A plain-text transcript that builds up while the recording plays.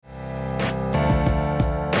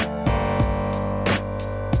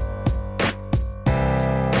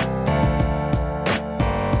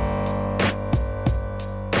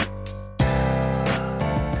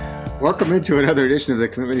welcome into another edition of the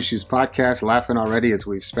Commitment Issues podcast. Laughing already as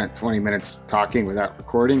we've spent 20 minutes talking without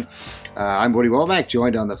recording. I'm Woody Womack,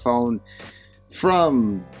 joined on the phone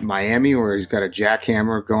from Miami, where he's got a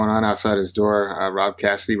jackhammer going on outside his door. Rob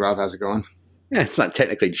Cassidy. Rob, how's it going? Yeah, it's not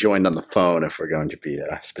technically joined on the phone if we're going to be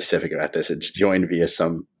specific about this. It's joined via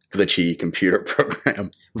some glitchy computer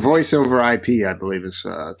program. Voice over IP, I believe, is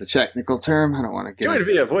the technical term. I don't want to get joined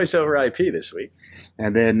via voice over IP this week.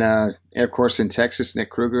 And then, of course, in Texas, Nick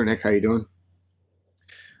Kruger. Nick, how you doing?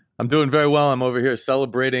 I'm doing very well. I'm over here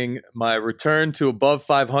celebrating my return to above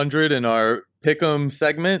 500 in our Pick'em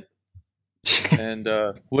segment. And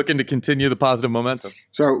looking to continue the positive momentum.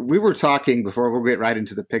 So we were talking before we'll get right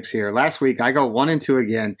into the picks here. Last week I go 1-2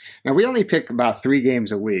 again. Now we only pick about 3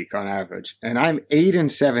 games a week on average, and I'm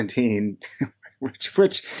 8-17, which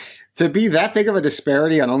to be that big of a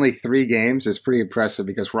disparity on only 3 games is pretty impressive.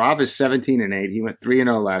 Because Rob is 17-8, he went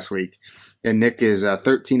 3-0 last week, and Nick is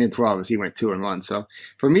 13-12 as he went 2-1. So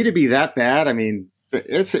for me to be that bad, I mean,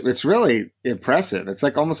 it's really impressive. It's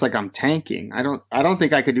like almost like I'm tanking. I don't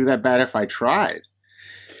think I could do that bad if I tried.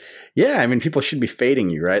 Yeah, I mean, people should be fading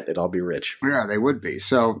you, right? They'd all be rich. Yeah, they would be.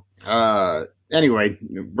 So anyway,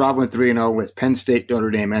 Rob went 3-0 with Penn State,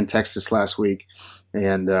 Notre Dame, and Texas last week.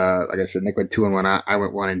 And like I said, Nick went 2-1. I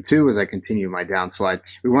went 1-2 as I continue my downslide.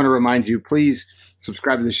 We want to remind you, please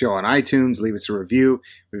subscribe to the show on iTunes. Leave us a review.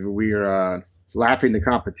 We are lapping the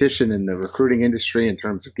competition in the recruiting industry in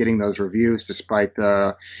terms of getting those reviews, despite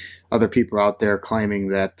other people out there claiming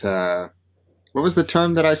that what was the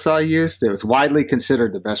term that I saw used? It was widely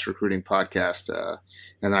considered the best recruiting podcast.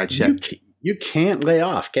 And I checked. You can't lay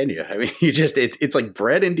off, can you? I mean, it's like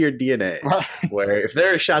bred into your DNA where if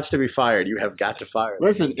there are shots to be fired, you have got to fire them.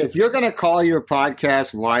 Listen, if you're going to call your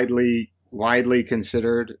podcast widely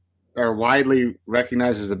considered or widely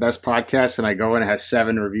recognized as the best podcast, and I go and it has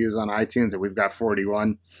 7 reviews on iTunes and we've got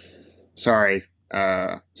 41. Sorry.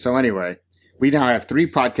 So anyway, we now have 3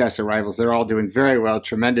 podcast rivals. They're all doing very well,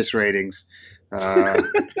 tremendous ratings.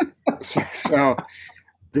 So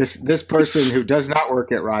this person who does not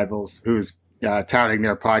work at Rivals, who's touting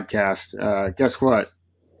their podcast, guess what?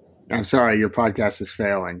 I'm sorry, your podcast is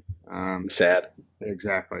failing. Sad.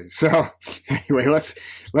 Exactly. So anyway,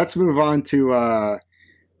 let's move on to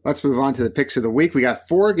the picks of the week. We got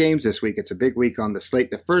 4 games this week. It's a big week on the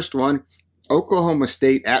slate. The first one, Oklahoma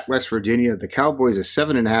State at West Virginia. The Cowboys a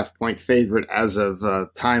 7.5-point favorite as of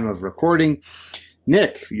time of recording.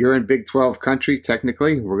 Nick, you're in Big 12 country,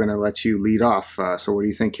 technically. We're going to let you lead off. So what do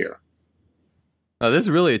you think here? This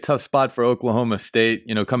is really a tough spot for Oklahoma State,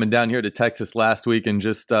 coming down here to Texas last week and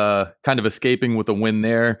just kind of escaping with a win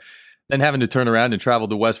there, then having to turn around and travel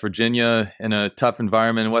to West Virginia in a tough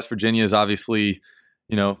environment. And West Virginia is obviously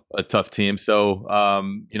a tough team. So,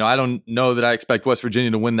 I don't know that I expect West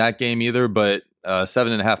Virginia to win that game either, but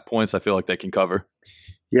 7.5 points, I feel like they can cover.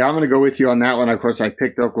 Yeah, I'm going to go with you on that one. Of course, I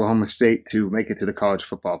picked Oklahoma State to make it to the college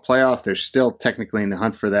football playoff. They're still technically in the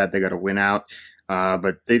hunt for that. They got to win out.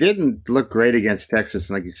 But they didn't look great against Texas.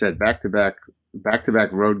 And like you said,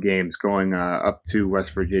 back-to-back road games going up to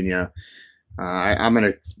West Virginia. I'm going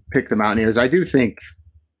to pick the Mountaineers. I do think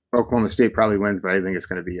Oklahoma State probably wins, but I think it's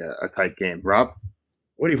going to be a tight game. Rob?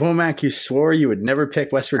 Woody Womack, you swore you would never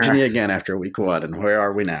pick West Virginia again after week 1, and where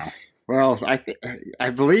are we now? Well, I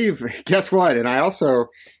believe, guess what? And I also,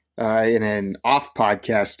 in an off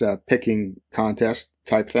podcast picking contest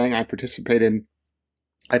type thing, I participate in.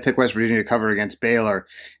 I picked West Virginia to cover against Baylor,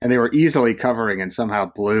 and they were easily covering and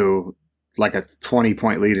somehow blew like a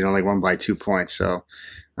 20-point lead and only won by 2 points. So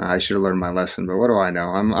I should have learned my lesson. But what do I know?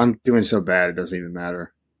 I'm doing so bad it doesn't even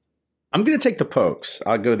matter. I'm going to take the Pokes.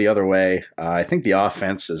 I'll go the other way. I think the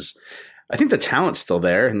offense I think the talent's still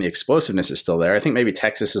there and the explosiveness is still there. I think maybe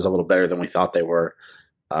Texas is a little better than we thought they were.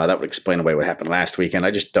 That would explain away what happened last weekend.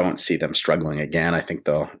 I just don't see them struggling again. I think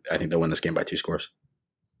they'll win this game by 2 scores.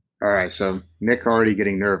 All right, so Nick already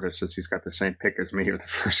getting nervous since he's got the same pick as me for the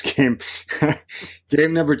first game.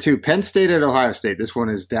 Game number 2, Penn State at Ohio State. This one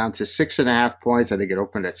is down to 6.5 points. I think it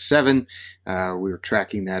opened at 7. We were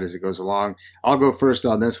tracking that as it goes along. I'll go first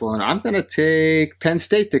on this one. I'm going to take Penn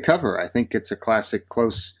State to cover. I think it's a classic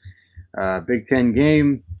close Big Ten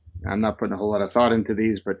game. I'm not putting a whole lot of thought into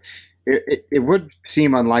these, but it would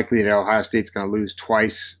seem unlikely that Ohio State's going to lose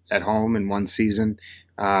twice at home in one season.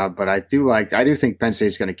 But I do think Penn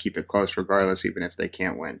State's going to keep it close regardless, even if they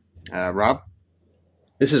can't win. Rob?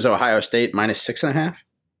 This is Ohio State minus 6.5?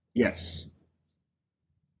 Yes.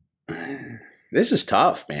 This is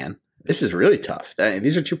tough, man. This is really tough.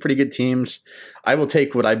 These are 2 pretty good teams. I will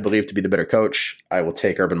take what I believe to be the better coach. I will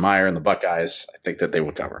take Urban Meyer and the Buckeyes. I think that they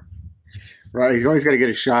will cover. Right, he's always got to get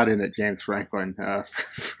a shot in at James Franklin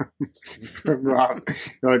from Rob.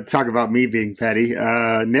 Talk about me being petty.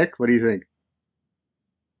 Nick, what do you think?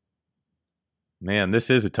 Man, this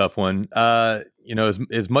is a tough one.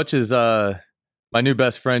 As much as my new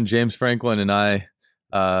best friend James Franklin and I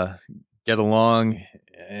get along,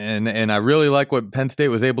 and I really like what Penn State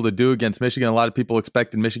was able to do against Michigan. A lot of people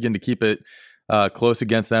expected Michigan to keep it close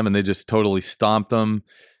against them, and they just totally stomped them.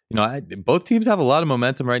 Both teams have a lot of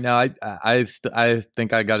momentum right now. I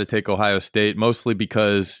think I got to take Ohio State, mostly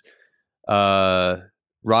because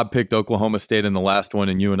Rob picked Oklahoma State in the last one,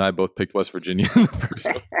 and you and I both picked West Virginia in the first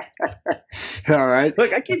one. All right.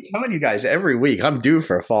 Look, I keep telling you guys every week I'm due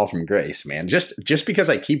for a fall from grace, man. Just because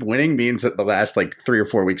I keep winning means that the last 3 or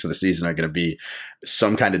 4 weeks of the season are going to be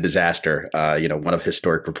some kind of disaster, one of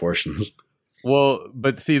historic proportions. Well,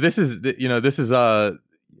 but see, this is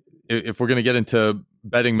if we're going to get into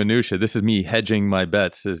betting minutia, this is me hedging my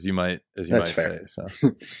bets, as you might fair. say.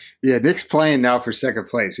 So. Yeah, Nick's playing now for second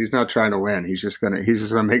place. He's not trying to win. He's just gonna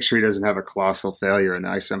make sure he doesn't have a colossal failure, and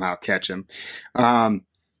I somehow catch him.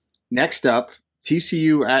 Next up,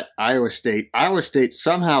 TCU at Iowa State. Iowa State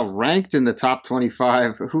somehow ranked in the top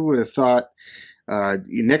 25. Who would have thought?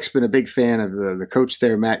 Nick's been a big fan of the coach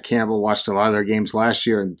there, Matt Campbell. Watched a lot of their games last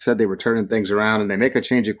year and said they were turning things around. And they make a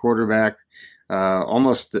change at quarterback,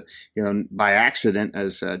 almost by accident,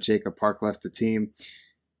 as Jacob Park left the team.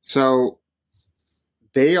 So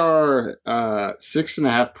they are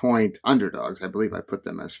 6.5 point underdogs. I believe I put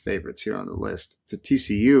them as favorites here on the list. The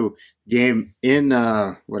TCU game in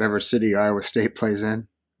whatever city Iowa State plays in.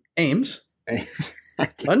 Ames.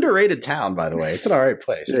 Underrated town, by the way. It's an all right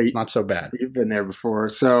place. Yeah, it's not so bad. You've been there before.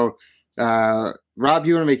 So, Rob,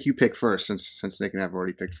 you want to make you pick first since Nick and I have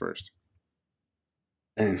already picked first.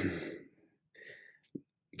 Can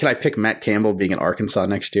I pick Matt Campbell being in Arkansas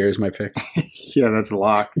next year as my pick? Yeah, that's a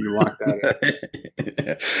lock. You lock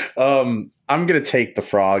that in. I'm going to take the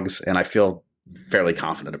Frogs, and I feel fairly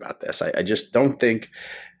confident about this. I just don't think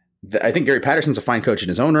I think Gary Patterson's a fine coach in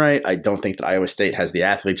his own right. I don't think that Iowa State has the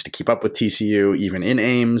athletes to keep up with TCU, even in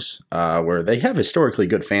Ames, where they have historically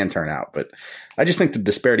good fan turnout. But I just think the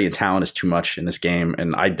disparity in talent is too much in this game,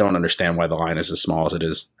 and I don't understand why the line is as small as it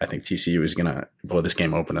is. I think TCU is going to blow this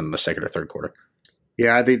game open in the second or third quarter.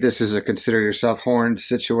 Yeah, I think this is a consider yourself horned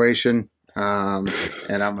situation. And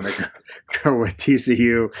I'm going to go with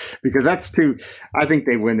TCU because I think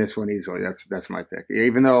they win this one easily. That's my pick.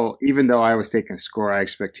 Even though Iowa State can score, I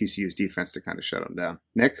expect TCU's defense to kind of shut them down.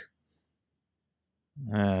 Nick?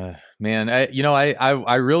 Man,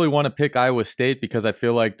 I really want to pick Iowa State because I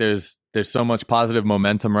feel like there's so much positive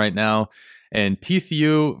momentum right now, and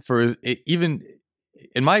TCU, for even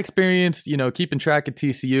in my experience, keeping track of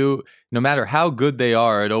TCU, no matter how good they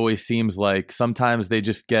are, it always seems like sometimes they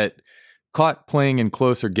just get caught playing in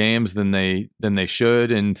closer games than they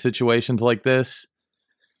should in situations like this.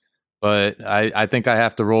 But I think I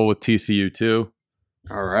have to roll with TCU too.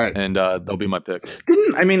 All right. And they'll be my pick.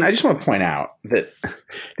 I just want to point out that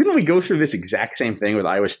didn't we go through this exact same thing with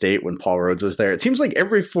Iowa State when Paul Rhodes was there? It seems like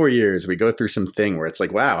every 4 years we go through something where it's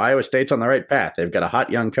like, wow, Iowa State's on the right path. They've got a hot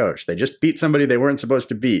young coach. They just beat somebody they weren't supposed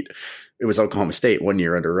to beat. It was Oklahoma State 1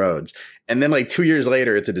 year under Rhodes. And then 2 years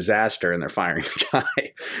later, it's a disaster and they're firing the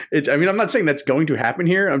guy. I'm not saying that's going to happen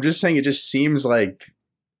here. I'm just saying it just seems like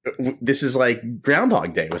this is like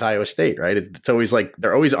Groundhog Day with Iowa State, right? It's always like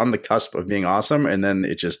they're always on the cusp of being awesome, and then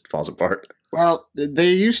it just falls apart. Well, they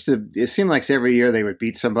used to. It seemed like every year they would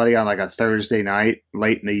beat somebody on a Thursday night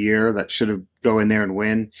late in the year that should have go in there and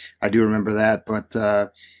win. I do remember that, but I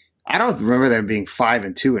don't remember them being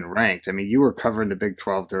 5-2 and ranked. I mean, you were covering the Big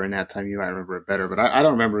 12 during that time. You might remember it better, but I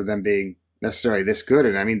don't remember them being necessarily this good.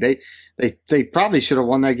 And I mean, they probably should have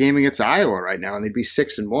won that game against Iowa right now, and they'd be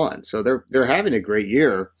 6-1. So they're having a great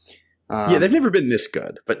year. Yeah, they've never been this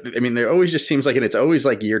good, but I mean, there always just seems like, and it's always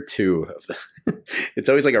like year two of it's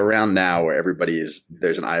always like around now where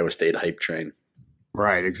there's an Iowa State hype train.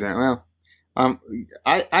 Right. Exactly. Well,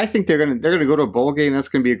 I think they're gonna go to a bowl game. That's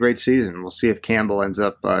gonna be a great season. We'll see if Campbell ends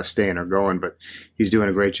up staying or going, but he's doing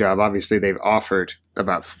a great job. Obviously, they've offered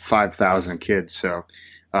about 5,000 kids, so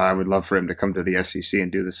I would love for him to come to the SEC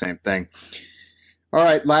and do the same thing. All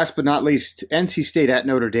right, last but not least, NC State at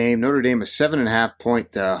Notre Dame. Notre Dame, a 7.5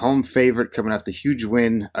 point home favorite, coming off the huge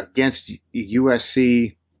win against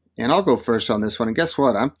USC. And I'll go first on this one. And guess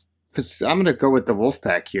what? I'm going to go with the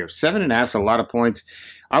Wolfpack here. 7.5 is a lot of points.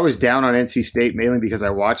 I was down on NC State mainly because I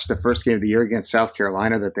watched the first game of the year against South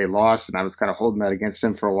Carolina that they lost, and I was kind of holding that against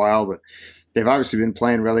them for a while. But they've obviously been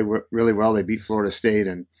playing really, really well. They beat Florida State,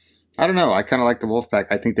 and I don't know. I kind of like the Wolfpack.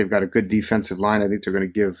 I think they've got a good defensive line. I think they're going to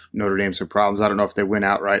give Notre Dame some problems. I don't know if they win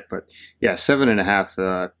outright, but yeah,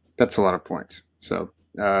 7.5 that's a lot of points. So,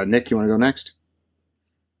 Nick, you want to go next?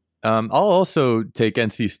 I'll also take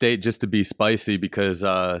NC State just to be spicy because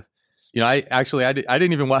I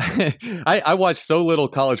didn't even watch. I watched so little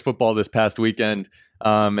college football this past weekend,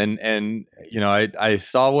 and I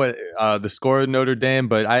saw what the score of Notre Dame,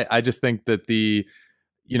 but I just think that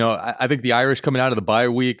I think the Irish coming out of the bye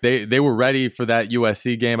week, they were ready for that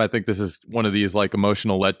USC game. I think this is one of these like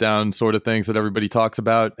emotional letdown sort of things that everybody talks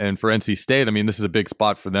about. And for NC State, I mean, this is a big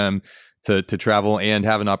spot for them to travel and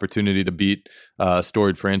have an opportunity to beat a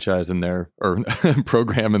storied franchise in their or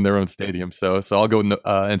program in their own stadium. So I'll go with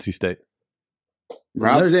NC State.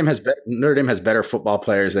 Rob? Notre Dame has better football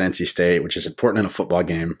players than NC State, which is important in a football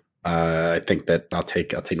game. I think that I'll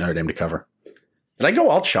take Notre Dame to cover. Did I go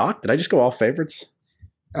all chalk? Did I just go all favorites?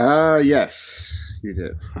 Yes, you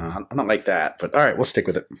did. I don't like that, but all right, we'll stick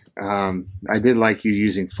with it. I did like you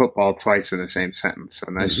using football twice in the same sentence.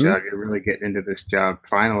 So nice job. You're really getting into this job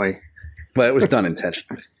finally. Well, it was done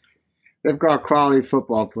intentionally. They've got quality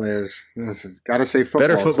football players. Got to say football.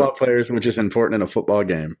 Better football players, which is important in a football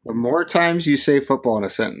game. The more times you say football in a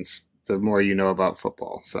sentence, the more you know about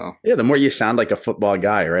football. So yeah, the more you sound like a football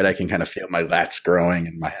guy, right? I can kind of feel my lats growing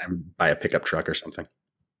and buy a pickup truck or something.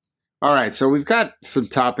 All right, so we've got some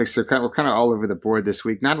topics. We're kind of all over the board this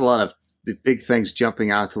week. Not a lot of the big things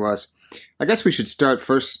jumping out to us. I guess we should start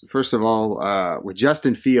first of all with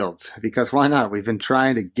Justin Fields, because why not? We've been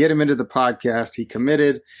trying to get him into the podcast. He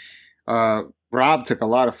committed. Rob took a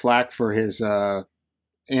lot of flack for his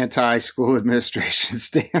anti-school administration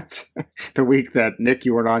stance the week that Nick,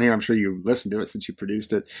 you weren't on here. I'm sure you listened to it since you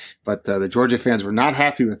produced it, but the Georgia fans were not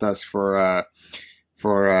happy with us for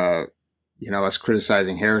us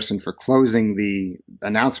criticizing Harrison for closing the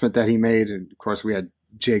announcement that he made. And of course, we had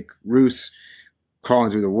Jake Roos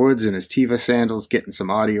crawling through the woods in his Teva sandals, getting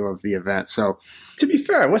some audio of the event. So, to be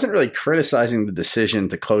fair, I wasn't really criticizing the decision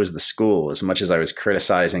to close the school as much as I was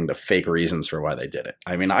criticizing the fake reasons for why they did it.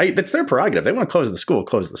 I mean, it's their prerogative. They want to close the school,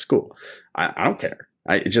 close the school. I don't care.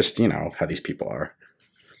 I just, how these people are.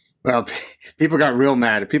 Well, people got real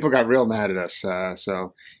mad. People got real mad at us.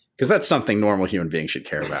 Because that's something normal human beings should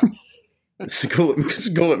care about. School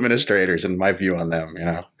administrators and my view on them,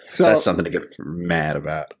 so that's something to get mad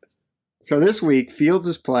about. So this week, Fields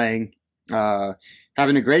is playing,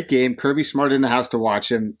 having a great game. Kirby Smart in the house to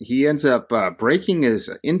watch him. He ends up breaking his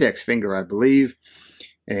index finger, I believe.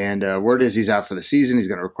 And word is he's out for the season. He's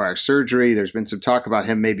going to require surgery. There's been some talk about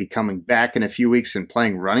him maybe coming back in a few weeks and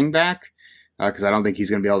playing running back, because I don't think he's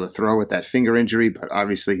going to be able to throw with that finger injury. But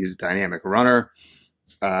obviously, he's a dynamic runner.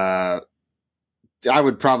 I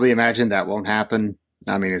would probably imagine that won't happen.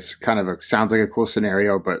 I mean, it's kind of sounds like a cool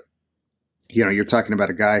scenario, but you're talking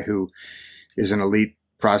about a guy who is an elite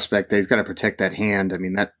prospect. He's got to protect that hand. I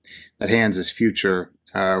mean, that hand's his future.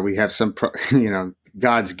 We have some,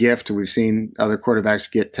 God's gift. We've seen other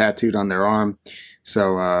quarterbacks get tattooed on their arm.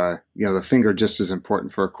 So, the finger just as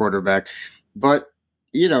important for a quarterback. But,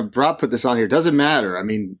 Rob put this on here. It doesn't matter. I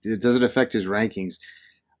mean, it doesn't affect his rankings.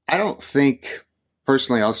 I don't think,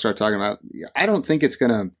 personally, I'll start talking about, I don't think it's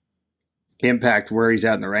going to impact where he's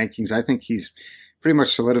at in the rankings. I think he's pretty much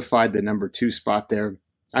solidified the number 2 spot there.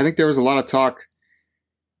 I think there was a lot of talk.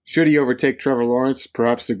 Should he overtake Trevor Lawrence,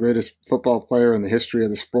 perhaps the greatest football player in the history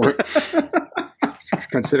of the sport?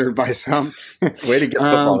 Considered by some. Way to get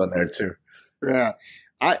football in there, too. Yeah.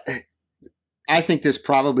 I think this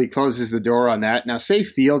probably closes the door on that. Now, say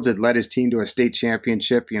Fields had led his team to a state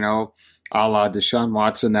championship, a la Deshaun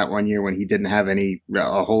Watson that one year when he didn't have a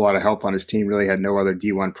whole lot of help on his team, really had no other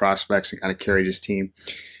D1 prospects and kind of carried his team.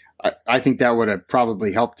 I think that would have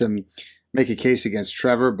probably helped him make a case against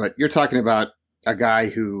Trevor, but you're talking about a guy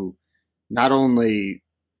who not only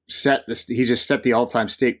he just set the all-time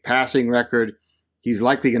state passing record. He's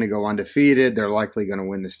likely going to go undefeated. Kind of likely going to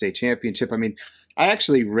win the state championship. I mean, I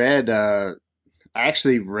actually read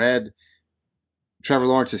Trevor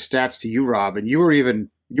Lawrence's stats to you, Rob, and you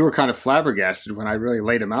were kind of flabbergasted when I really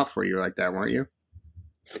laid him out for you like that, weren't you?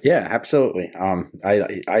 Yeah, absolutely. I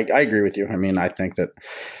agree with you. I mean, I think that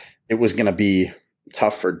it was going to be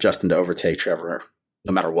tough for Justin to overtake Trevor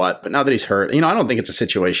no matter what. But now that he's hurt, I don't think it's a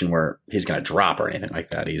situation where he's going to drop or anything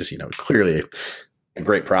like that. He's, clearly a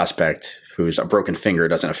great prospect who's a broken finger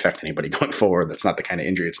doesn't affect anybody going forward. That's not the kind of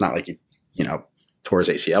injury. It's not like he, tore his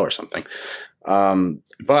ACL or something.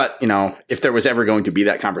 But, if there was ever going to be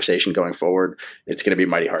that conversation going forward, it's going to be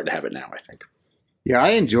mighty hard to have it now, I think. Yeah,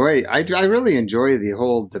 I really enjoy the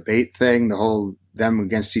whole debate thing, the whole them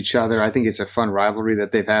against each other. I think it's a fun rivalry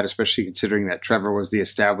that they've had, especially considering that Trevor was the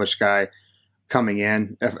established guy coming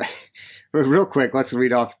in. Real quick, let's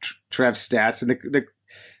read off Trev's stats. And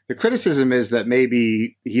the criticism is that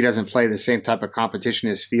maybe he doesn't play the same type of competition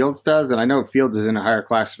as Fields does. And I know Fields is in a higher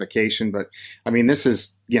classification, but I mean, this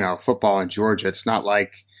is, football in Georgia. It's not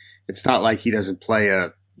like he doesn't play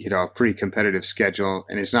a pretty competitive schedule.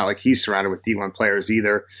 And it's not like he's surrounded with D1 players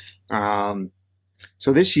either.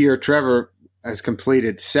 So this year, Trevor has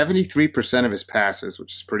completed 73% of his passes,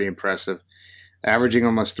 which is pretty impressive, averaging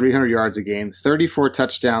almost 300 yards a game, 34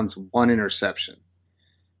 touchdowns, 1 interception.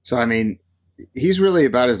 So, I mean, he's really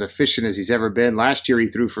about as efficient as he's ever been. Last year, he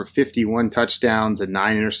threw for 51 touchdowns and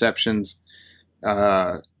 9 interceptions.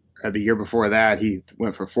 The year before that, he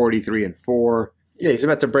went for 43 and 4. Yeah, he's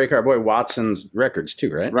about to break our boy Watson's records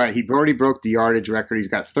too, right? Right. He already broke the yardage record. He's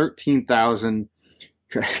got 13,000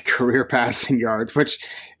 career passing yards, which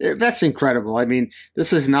that's incredible. I mean,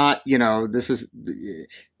 this is not, those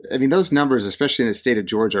numbers, especially in the state of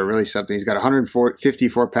Georgia, are really something. He's got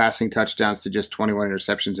 154 passing touchdowns to just 21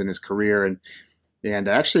 interceptions in his career. And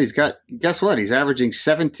actually he's got, guess what? He's averaging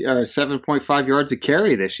 7.5 yards a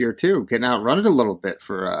carry this year too, getting outrun it a little bit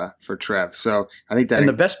for Trev. So I think that. And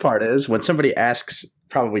the best part is when somebody asks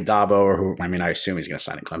probably Dabo or who, I assume he's going to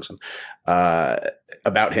sign in Clemson,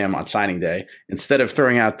 about him on signing day, instead of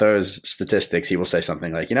throwing out those statistics, he will say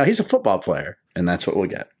something like, he's a football player, and that's what we'll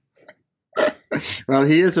get. Well,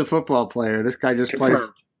 he is a football player. This guy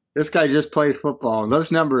just plays football, and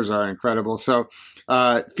those numbers are incredible. So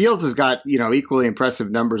Fields has got equally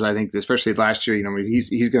impressive numbers. I think, especially last year.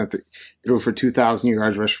 He's going to throw for 2,000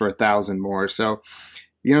 yards, rush for 1,000 more. So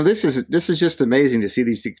this is just amazing to see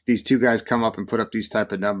these two guys come up and put up these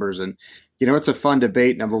type of numbers. And it's a fun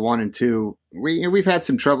debate. Number 1 and 2, we've had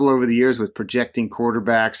some trouble over the years with projecting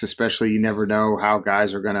quarterbacks, especially. You never know how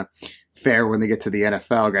guys are going to fare when they get to the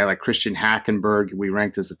NFL. A guy like Christian Hackenberg, we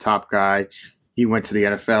ranked as the top guy. He went to the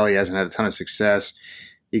NFL. He hasn't had a ton of success.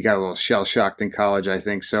 He got a little shell-shocked in college, I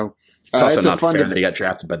think. So it's also not fair that he got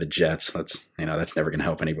drafted by the Jets. That's never going to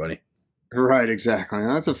help anybody. Right, exactly.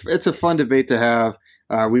 It's a fun debate to have.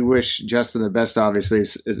 We wish Justin the best. Obviously,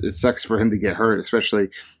 it sucks for him to get hurt, especially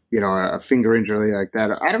a finger injury like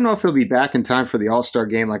that. I don't know if he'll be back in time for the All-Star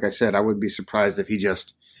game. Like I said, I wouldn't be surprised if he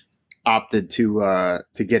just opted to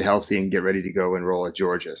get healthy and get ready to go enroll at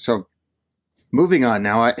Georgia. So moving on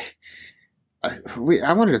now,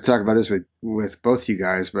 I wanted to talk about this with both you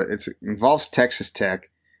guys, but it involves Texas Tech.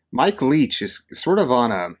 Mike Leach is sort of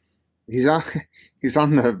he's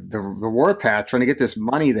on the warpath trying to get this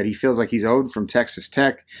money that he feels like he's owed from Texas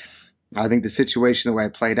Tech. I think the situation, the way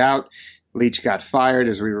it played out, Leach got fired,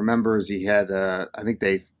 as we remember, as he had, I think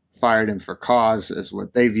they fired him for cause, as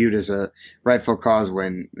what they viewed as a rightful cause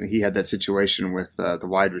when he had that situation with the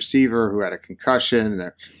wide receiver who had a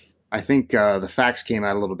concussion. I think the facts came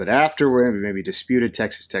out a little bit after, maybe disputed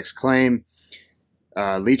Texas Tech's claim.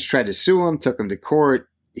 Leach tried to sue him, took him to court.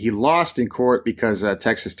 He lost in court because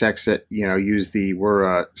Texas Tech said, used we're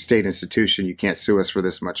a state institution, you can't sue us for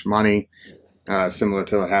this much money, similar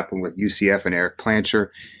to what happened with UCF and Eric Plancher.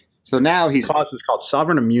 So now the cause is called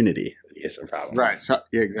sovereign immunity. Is a problem. Right. So,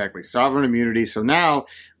 yeah, exactly. Sovereign immunity. So now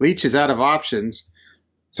Leach is out of options.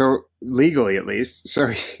 So legally, at least. So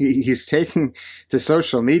he's taking to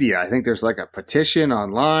social media. I think there's like a petition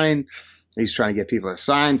online. He's trying to get people to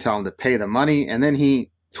sign, tell him to pay the money. And then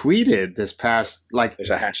he tweeted this past,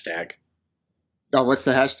 there's a hashtag. Oh, what's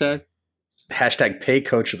the hashtag? Hashtag pay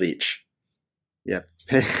Coach Leach. Yep.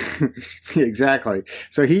 Exactly.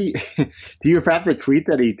 So do you have the tweet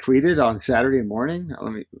that he tweeted on Saturday morning?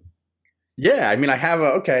 Yeah, I have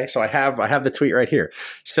I have the tweet right here.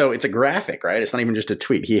 So it's a graphic, right? It's not even just a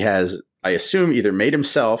tweet. He has, I assume, either made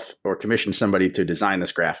himself or commissioned somebody to design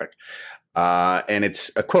this graphic. And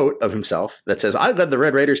it's a quote of himself that says, "I led the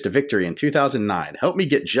Red Raiders to victory in 2009. Help me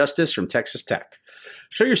get justice from Texas Tech.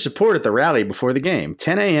 Show your support at the rally before the game.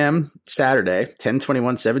 10 a.m. Saturday,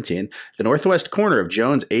 10/21/17, the northwest corner of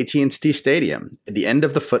Jones AT&T Stadium, at the end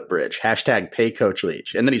of the footbridge. Hashtag pay Coach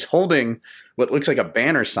Leach." And then he's holding what looks like a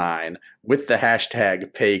banner sign with the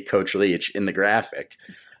hashtag pay Coach Leach in the graphic.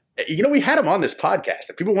 We had him on this podcast.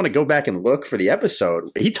 If people want to go back and look for the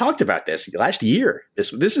episode, he talked about this last year.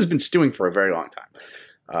 This has been stewing for a very long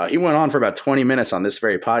time. He went on for about 20 minutes on this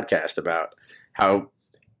very podcast about how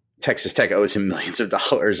Texas Tech owes him millions of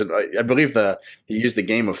dollars. And I believe he used the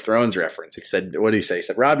Game of Thrones reference. He said, what did he say? He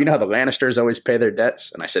said, "Rob, you know how the Lannisters always pay their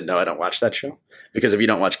debts?" And I said, "No, I don't watch that show." Because if you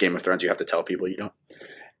don't watch Game of Thrones, you have to tell people you don't.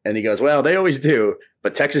 And he goes, "Well, they always do,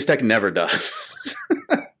 but Texas Tech never does."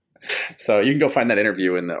 So you can go find that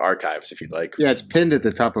interview in the archives if you'd like. Yeah, it's pinned at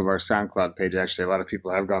the top of our SoundCloud page. Actually, a lot of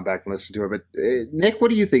people have gone back and listened to it. But Nick,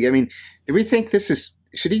 what do you think? Do we think this is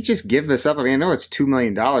should he just give this up? I mean, I know it's $2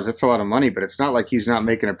 million. That's a lot of money, but it's not like he's not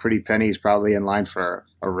making a pretty penny. He's probably in line for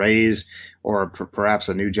a raise or perhaps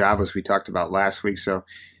a new job, as we talked about last week. So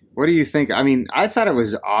what do you think? I mean, I thought it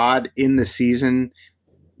was odd in the season.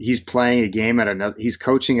 He's playing a game he's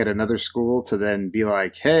coaching at another school to then be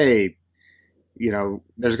like, hey,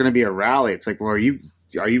 there's going to be a rally. It's like, well, are you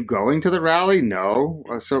going to the rally? No.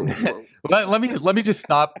 So let me just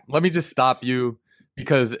stop you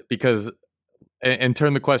because and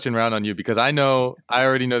turn the question around on you, because I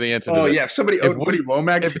already know the answer to this. Oh yeah, if somebody owed Woody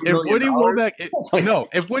Womack if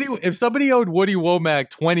somebody owed Woody Womack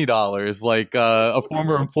 $20, like a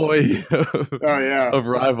former employee of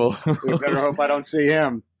Rival. I better hope I don't see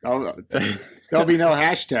him. There'll be no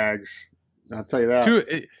hashtags. I'll tell you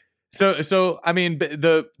that. So I mean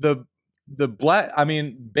the black. I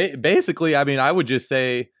mean basically. I mean I would just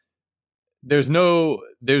say there's no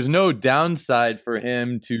downside for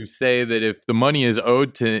him to say that if the money is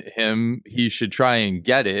owed to him, he should try and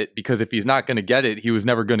get it, because if he's not going to get it, he was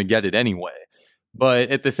never going to get it anyway. But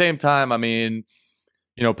at the same time, I mean,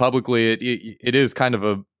 publicly it is kind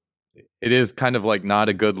of like not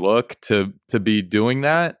a good look to be doing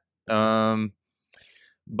that.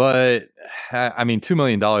 But I mean, $2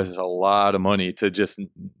 million is a lot of money to just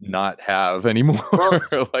not have anymore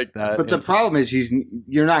like that. But the problem is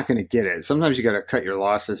you're not going to get it. Sometimes you got to cut your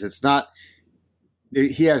losses. It's not.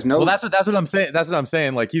 He has no. Well, that's what I'm saying. That's what I'm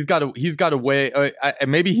saying. Like he's got to weigh.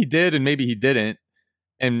 Maybe he did, and maybe he didn't,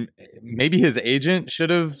 and maybe his agent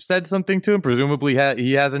should have said something to him. Presumably,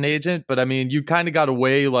 he has an agent. But I mean, you kind of got to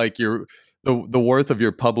weigh like the worth of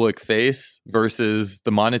your public face versus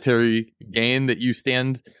the monetary gain that you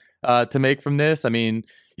stand to make from this. I mean,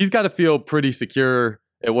 he's got to feel pretty secure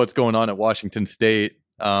at what's going on at Washington State,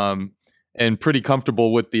 and pretty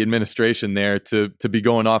comfortable with the administration there to be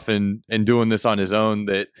going off and doing this on his own,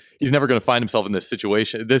 that he's never going to find himself in this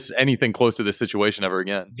situation, anything close to this situation ever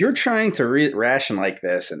again. You're trying to ration like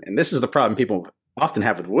this, and this is the problem people often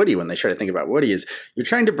have with Woody when they try to think about Woody, is you're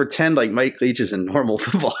trying to pretend like Mike Leach is a normal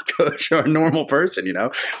football coach or a normal person,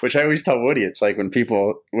 which I always tell Woody. It's like when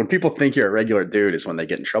people think you're a regular dude is when they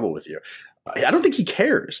get in trouble with you. I don't think he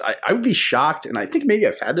cares. I would be shocked, and I think maybe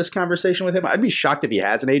I've had this conversation with him. I'd be shocked if he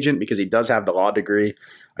has an agent, because he does have the law degree.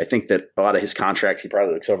 I think that a lot of his contracts he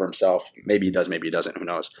probably looks over himself. Maybe he does, maybe he doesn't. Who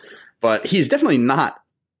knows? But he's definitely not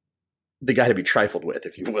the guy to be trifled with,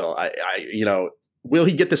 if you will. Will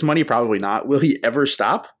he get this money? Probably not. Will he ever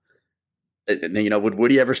stop? Would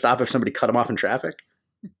Woody ever stop if somebody cut him off in traffic?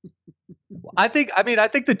 I think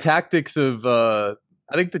the tactics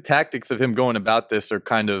of him going about this are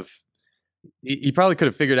kind of. He probably could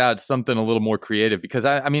have figured out something a little more creative, because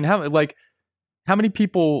I mean, how many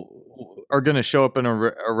people are going to show up in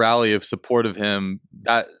a rally of support of him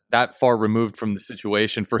that far removed from the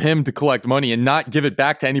situation for him to collect money and not give it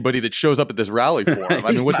back to anybody that shows up at this rally for him?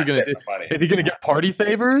 I mean, what's he going to do? Is he going to get party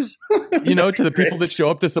favors, to the people that show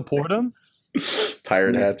up to support him?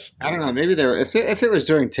 Pirate hats. I don't know. Maybe if it was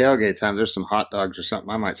during tailgate time, there's some hot dogs or something,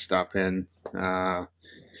 I might stop in.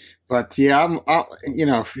 But yeah,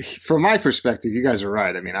 from my perspective, you guys are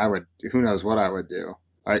right. I mean, who knows what I would do.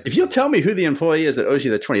 If you'll tell me who the employee is that owes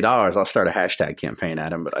you the $20, I'll start a hashtag campaign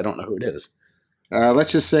at him, but I don't know who it is.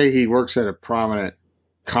 Let's just say he works at a prominent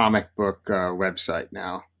comic book website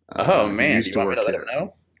now. Oh, man. You want me to let him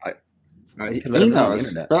know? He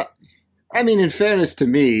knows. But, I mean, in fairness to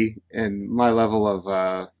me and my level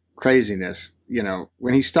of craziness,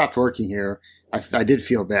 when he stopped working here, I did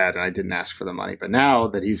feel bad, and I didn't ask for the money. But now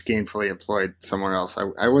that he's gainfully employed somewhere else,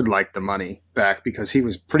 I would like the money back, because he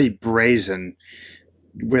was pretty brazen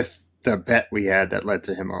with the bet we had that led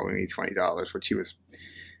to him owing me $20, which he was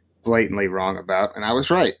blatantly wrong about, and I was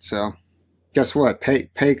right. So guess what?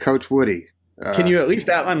 Pay Coach Woody. Can you at least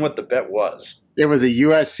outline what the bet was? It was a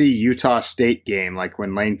USC Utah State game, like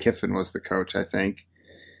when Lane Kiffin was the coach, I think.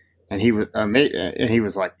 And he was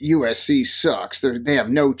like, USC sucks. They have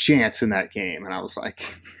no chance in that game. And I was like,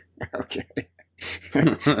 okay.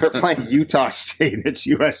 They're playing Utah State. It's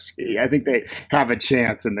USC. I think they have a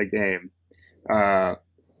chance in the game.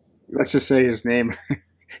 Let's just say his name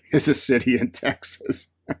is a city in Texas.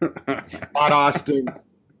 Not Austin.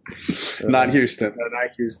 Not Houston.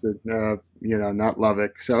 Not Houston. Not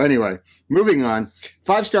Lubbock. So anyway, moving on.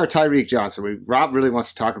 5-star Tyreek Johnson. Rob really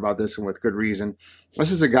wants to talk about this, and with good reason.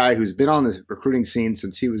 This is a guy who's been on the recruiting scene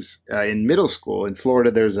since he was in middle school. In Florida,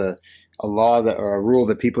 there's a law or a rule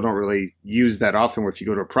that people don't really use that often, where if you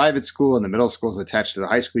go to a private school and the middle school is attached to the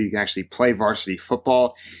high school, you can actually play varsity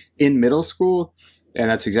football in middle school. And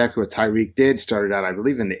that's exactly what Tyreek did. Started out, I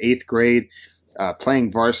believe, in the 8th grade. Playing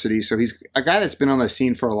varsity. So he's a guy that's been on the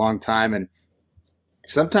scene for a long time. And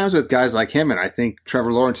sometimes with guys like him, and I think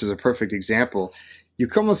Trevor Lawrence is a perfect example, you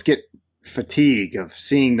can almost get fatigue of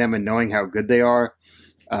seeing them and knowing how good they are.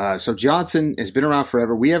 So Johnson has been around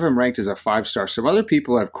forever. We have him ranked as a 5-star. Some other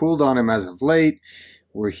people have cooled on him as of late.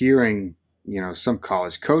 We're hearing, some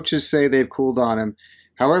college coaches say they've cooled on him.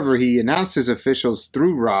 However, he announced his officials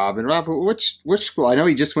through Rob. And Rob, which school? I know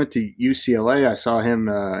he just went to UCLA. I saw him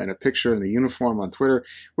in a picture in the uniform on Twitter.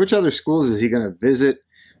 Which other schools is he going to visit?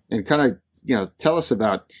 And kind of, tell us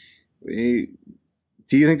about.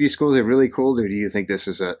 Do you think these schools are really cooled, or do you think this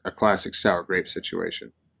is a classic sour grape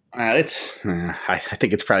situation? I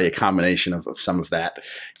think it's probably a combination of some of that.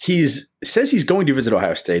 He says he's going to visit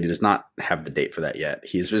Ohio State. He does not have the date for that yet.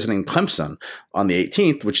 He's visiting Clemson on the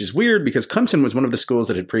 18th, which is weird because Clemson was one of the schools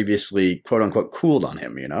that had previously, quote unquote, cooled on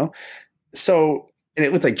him, So, and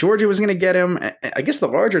it looked like Georgia was going to get him. I guess the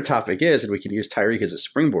larger topic is, and we can use Tyreek as a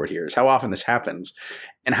springboard here, is how often this happens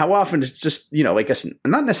and how often it's just,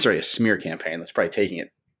 not necessarily a smear campaign. That's probably taking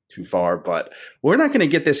it too far, but we're not going to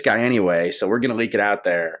get this guy anyway. So we're going to leak it out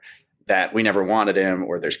there that we never wanted him,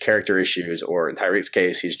 or there's character issues, or in Tyreek's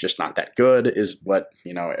case, he's just not that good, is what,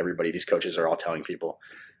 these coaches are all telling people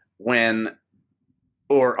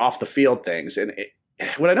or off the field things. And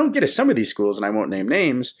what I don't get is some of these schools, and I won't name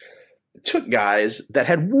names, took guys that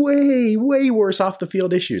had way, way worse off the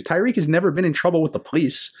field issues. Tyreek has never been in trouble with the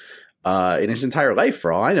police in his entire life,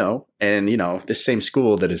 for all I know. And, this same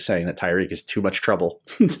school that is saying that Tyreek is too much trouble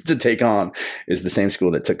to take on is the same school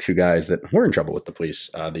that took 2 guys that were in trouble with the police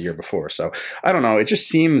the year before. So I don't know. It just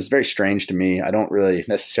seems very strange to me. I don't really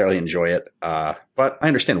necessarily enjoy it, but I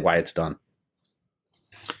understand why it's done.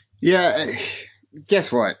 Yeah.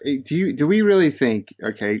 Guess what? Do we really think,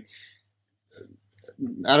 okay,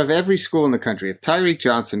 out of every school in the country, if Tyreek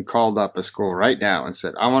Johnson called up a school right now and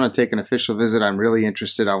said, I want to take an official visit, I'm really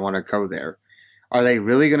interested, I want to go there, are they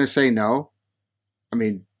really going to say no? I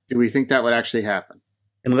mean, do we think that would actually happen?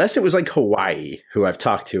 Unless it was like Hawaii, who I've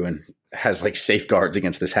talked to and has like safeguards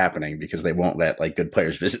against this happening because they won't let like good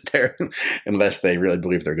players visit there unless they really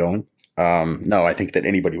believe they're going. No, I think that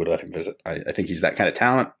anybody would let him visit. I think he's that kind of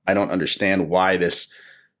talent. I don't understand why this.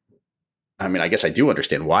 I mean, I guess I do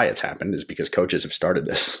understand why it's happened, is because coaches have started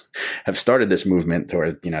this movement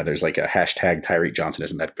where, there's like a hashtag Tyreek Johnson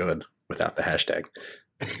isn't that good without the hashtag.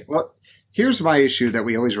 Well, here's my issue that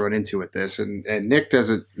we always run into with this. And Nick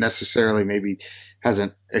doesn't necessarily, maybe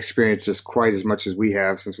hasn't experienced this quite as much as we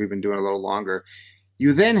have since we've been doing it a little longer.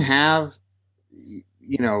 You then have,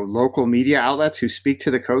 local media outlets who speak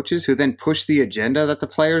to the coaches who then push the agenda that the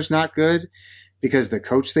player's not good because the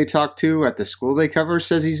coach they talk to at the school they cover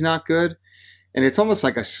says he's not good. And it's almost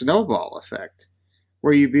like a snowball effect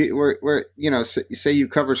where say you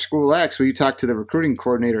cover school X, where you talk to the recruiting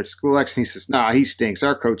coordinator at school X and he says, nah, he stinks.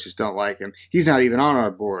 Our coaches don't like him. He's not even on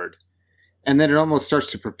our board. And then it almost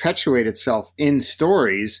starts to perpetuate itself in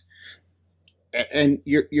stories. And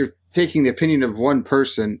you're taking the opinion of one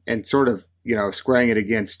person and sort of, squaring it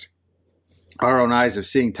against our own eyes of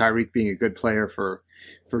seeing Tyreek being a good player for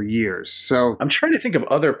years. So I'm trying to think of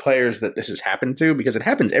other players that this has happened to, because it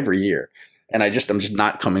happens every year. And I'm just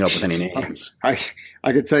not coming up with any names. I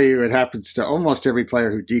could tell you it happens to almost every player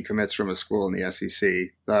who decommits from a school in the SEC.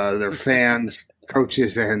 Their fans,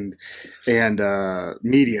 coaches, and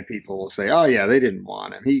media people will say, "Oh yeah, they didn't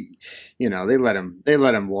want him. They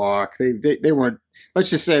let him walk. They weren't. Let's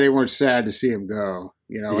just say they weren't sad to see him go.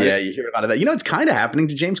 Yeah, you hear a lot of that. It's kind of happening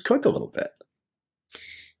to James Cook a little bit.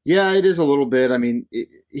 Yeah, it is a little bit. I mean,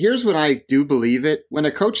 here's when I do believe it. When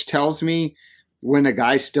a coach tells me, when a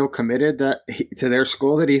guy's still committed to their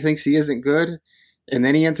school that he thinks he isn't good, and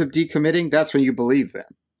then he ends up decommitting, that's when you believe them.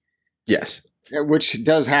 Yes. Which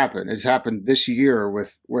does happen. It's happened this year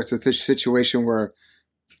with a situation where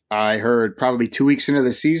I heard probably 2 weeks into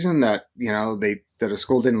the season that, that a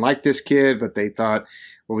school didn't like this kid, but they thought,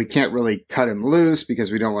 well, we can't really cut him loose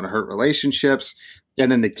because we don't want to hurt relationships.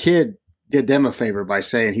 And then the kid did them a favor by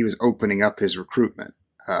saying he was opening up his recruitment,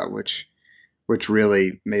 which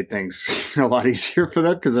really made things a lot easier for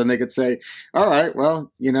them, because then they could say, all right,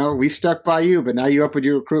 well, we stuck by you, but now you opened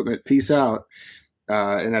your recruitment. Peace out.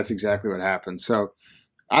 And that's exactly what happened. So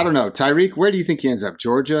I don't know. Tyreek, where do you think he ends up?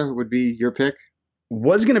 Georgia would be your pick?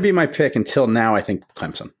 Was going to be my pick until now, I think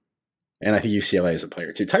Clemson. And I think UCLA is a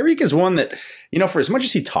player too. Tyreek is one that, for as much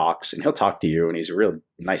as he talks, and he'll talk to you, and he's a real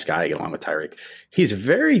nice guy to get along with Tyreek, he's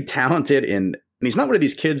very talented and he's not one of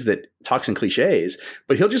these kids that talks in cliches,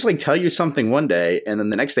 but he'll just like tell you something one day and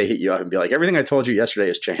then the next day hit you up and be like, everything I told you yesterday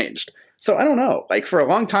has changed. So I don't know. Like for a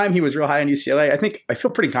long time, he was real high on UCLA. I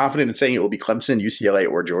feel pretty confident in saying it will be Clemson, UCLA,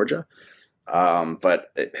 or Georgia. But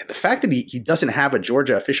the fact that he doesn't have a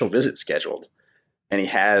Georgia official visit scheduled, and he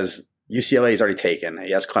has, UCLA is already taken.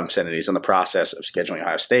 He has Clemson, and he's in the process of scheduling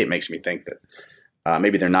Ohio State. Makes me think that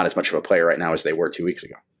maybe they're not as much of a player right now as they were 2 weeks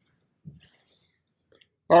ago.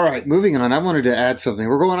 All right, moving on. I wanted to add something.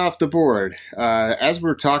 We're going off the board. As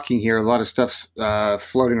we're talking here, a lot of stuff's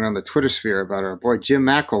floating around the Twitter sphere about our boy Jim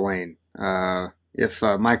McElwain. If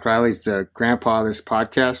Mike Riley's the grandpa of this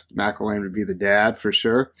podcast, McElwain would be the dad for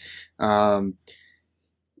sure.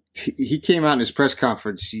 He came out in his press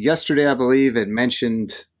conference yesterday, I believe, and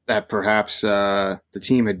mentioned that perhaps the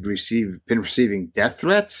team had been receiving death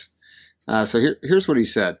threats. So here's what he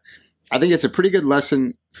said. I think it's a pretty good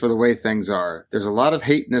lesson for the way things are. There's a lot of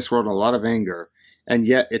hate in this world and a lot of anger, and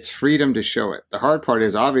yet it's freedom to show it. The hard part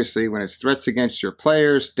is obviously when it's threats against your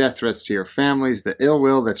players, death threats to your families, the ill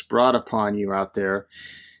will that's brought upon you out there.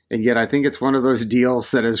 And yet I think it's one of those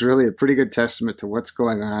deals that is really a pretty good testament to what's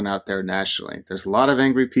going on out there nationally. There's a lot of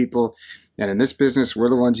angry people, and in this business, we're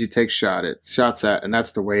the ones you take shots at, and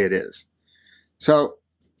that's the way it is. So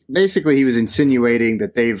basically, he was insinuating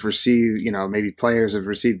that they've received, maybe players have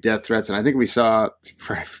received death threats. And I think we saw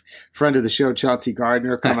a friend of the show, Chauncey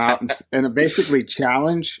Gardner, come out and basically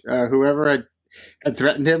challenge whoever had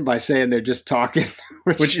threatened him by saying they're just talking.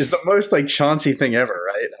 Which is the most like Chauncey thing ever,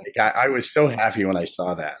 right? Like, I was so happy when I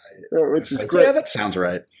saw that. Which is great. Yeah, that sounds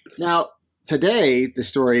right. Now, today, the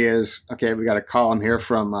story is, okay, we got a column here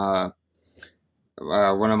from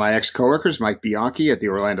one of my ex-coworkers, Mike Bianchi at the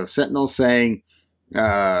Orlando Sentinel, saying,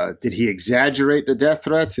 did he exaggerate the death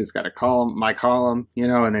threats? He's got my column,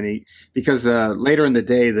 and then because later in the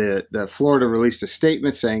day, the Florida released a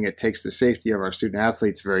statement saying it takes the safety of our student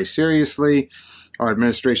athletes very seriously. Our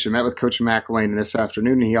administration met with Coach McElwain this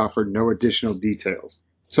afternoon, and he offered no additional details.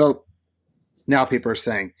 So now people are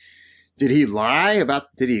saying, did he lie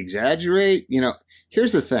did he exaggerate?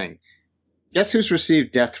 Here's the thing. Guess who's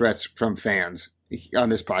received death threats from fans on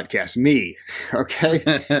this podcast? Me. Okay.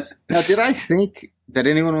 Now, did I think that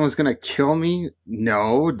anyone was going to kill me?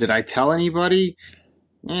 No. Did I tell anybody?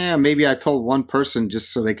 Yeah, maybe I told one person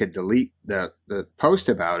just so they could delete the post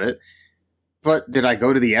about it. But did I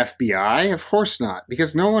go to the FBI? Of course not,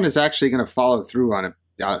 because no one is actually going to follow through on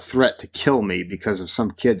a threat to kill me because of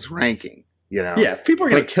some kid's ranking. Yeah, if people are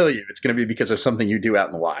going to kill you, it's going to be because of something you do out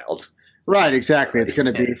in the wild. Right, exactly. It's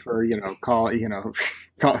going to be for,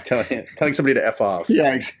 telling somebody to F off.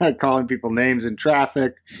 Yeah, exactly. Calling people names in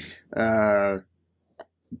traffic.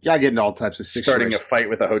 Get into all types of situations. Starting a fight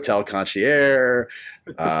with a hotel concierge,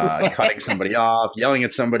 cutting somebody off, yelling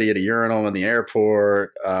at somebody at a urinal in the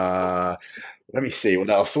airport. Let me see. What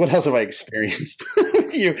else? What else have I experienced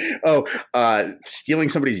with you? Stealing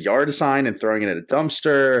somebody's yard sign and throwing it at a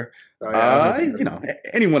dumpster.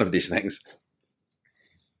 Any one of these things.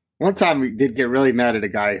 One time we did get really mad at a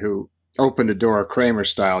guy who opened a door Kramer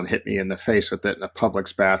style and hit me in the face with it in a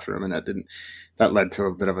Publix bathroom, and that led to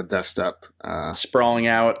a bit of a dust up. Sprawling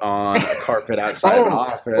out on a carpet outside of an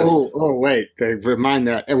office. Wait. Remind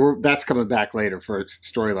that. That's coming back later for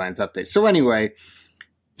Storylines update. So anyway,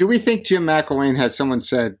 do we think Jim McElwain has someone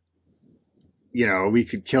said, we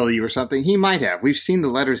could kill you or something? He might have. We've seen the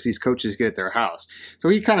letters these coaches get at their house. So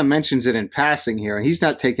he kind of mentions it in passing here, and he's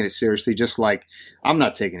not taking it seriously, just like I'm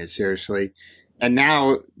not taking it seriously. And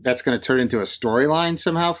now that's going to turn into a storyline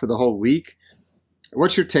somehow for the whole week.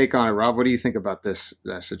 What's your take on it, Rob? What do you think about this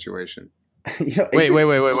situation? Wait.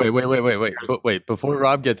 Before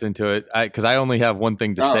Rob gets into it, because I only have one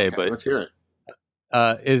thing to say, okay. but Let's hear it.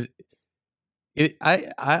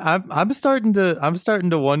 I'm starting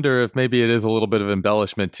to wonder if maybe it is a little bit of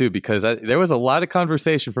embellishment too, because there was a lot of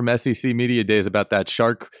conversation from SEC media days about that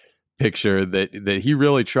shark picture that he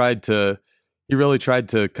really tried to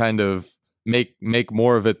kind of make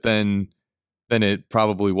more of it than it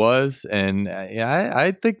probably was. And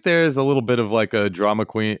I think there's a little bit of like a drama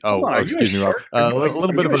queen. Excuse me, Rob. A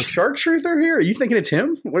little bit of a shark truther here. Are you thinking it's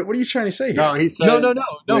him? What are you trying to say here? No, he said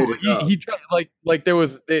no. He like there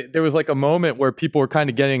was like a moment where people were kind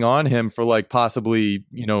of getting on him for like possibly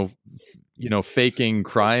faking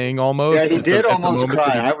crying almost. Yeah, he did almost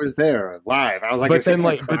cry. I was there live. I was like, is he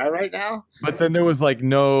going to cry right now? But then there was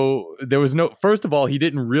no. First of all, he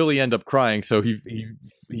didn't really end up crying, so he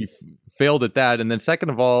failed at that. And then second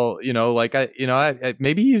of all,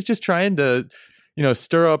 maybe he's just trying to,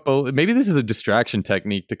 stir up. Maybe this is a distraction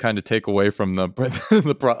technique to kind of take away from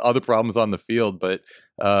the other problems on the field. But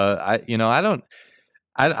I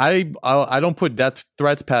don't put death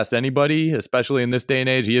threats past anybody, especially in this day and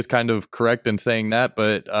age. He is kind of correct in saying that.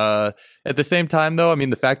 But at the same time, though, I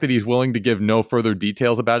mean, the fact that he's willing to give no further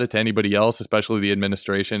details about it to anybody else, especially the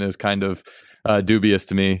administration, is kind of dubious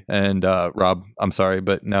to me. And Rob, I'm sorry,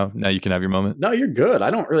 but now you can have your moment. No, you're good.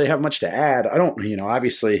 I don't really have much to add. I don't,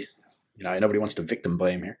 obviously, nobody wants to victim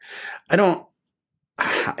blame here. I don't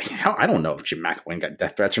know if Jim McElwain got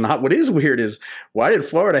death threats or not. What is weird is, why did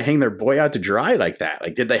Florida hang their boy out to dry like that?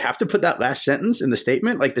 Like, did they have to put that last sentence in the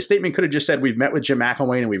statement? Like, the statement could have just said, we've met with Jim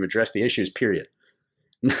McElwain and we've addressed the issues, period.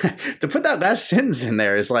 To put that last sentence in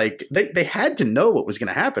there is like, they had to know what was going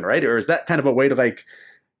to happen, right? Or is that kind of a way to like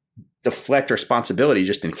deflect responsibility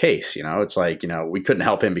just in case? It's like, we couldn't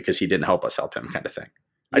help him because he didn't help us help him, kind of thing.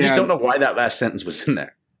 I just don't know why that last sentence was in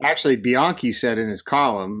there. Actually, Bianchi said in his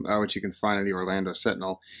column, which you can find in the Orlando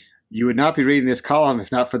Sentinel, you would not be reading this column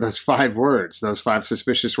if not for those 5 words, those 5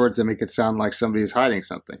 suspicious words that make it sound like somebody is hiding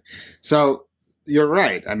something. So you're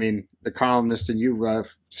right. I mean, the columnist and you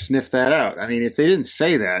sniffed that out. I mean, if they didn't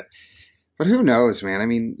say that, but who knows, man? I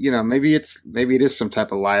mean, maybe it is some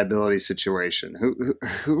type of liability situation.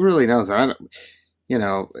 Who really knows?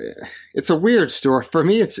 It's a weird story. For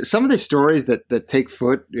me, it's some of the stories that take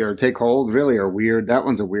foot or take hold really are weird. That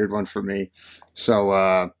one's a weird one for me.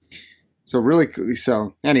 So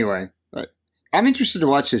anyway, I'm interested to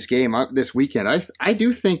watch this game this weekend. I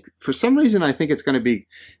do think, for some reason, I think it's going to be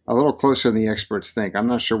a little closer than the experts think. I'm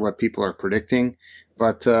not sure what people are predicting,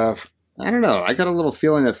 but I don't know. I got a little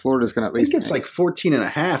feeling that Florida's going to at least. I think it's like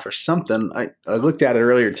 14.5 or something. I looked at it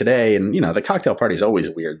earlier today, and the cocktail party is always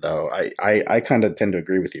weird, though. I kind of tend to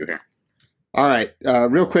agree with you here. All right,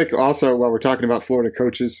 real quick. Also, while we're talking about Florida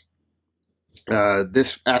coaches,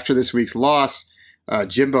 after this week's loss,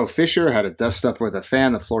 Jimbo Fisher had a dust up with a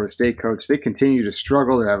fan, the Florida State coach. They continue to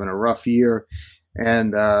struggle. They're having a rough year,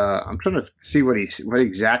 and I'm trying to see what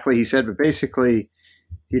exactly he said, but basically,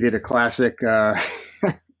 he did a classic.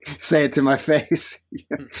 Say it to my face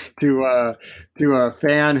to a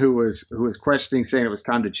fan who was questioning, saying it was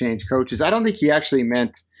time to change coaches. I don't think he actually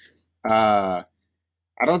meant. I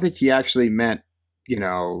don't think the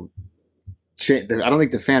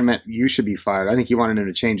fan meant you should be fired. I think he wanted him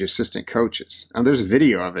to change assistant coaches. And there's a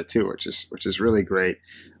video of it too, which is really great.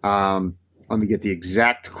 Let me get the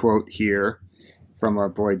exact quote here from our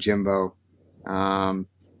boy Jimbo.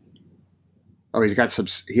 He's got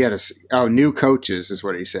new coaches is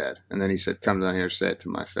what he said. And then he said, come down here, say it to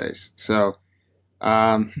my face. So,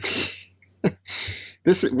 what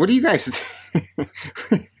do you guys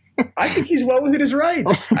think? I think he's well within his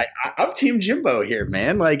rights. I'm Team Jimbo here,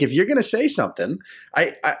 man. Like, if you're going to say something,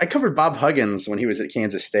 I covered Bob Huggins when he was at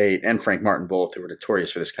Kansas State, and Frank Martin both, who were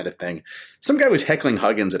notorious for this kind of thing. Some guy was heckling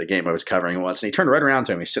Huggins at a game I was covering once, and he turned right around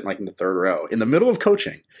to him. He's sitting like in the 3rd row in the middle of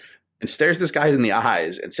coaching, and stares this guy in the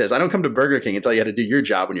eyes and says, I don't come to Burger King and tell you how to do your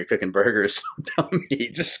job when you're cooking burgers. So tell me,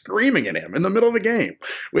 just screaming at him in the middle of a game,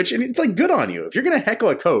 and it's like, good on you. If you're going to heckle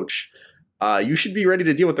a coach, you should be ready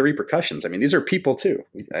to deal with the repercussions. I mean, these are people too.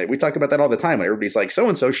 We talk about that all the time. When everybody's like,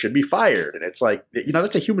 so-and-so should be fired. And it's like,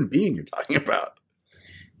 that's a human being you're talking about.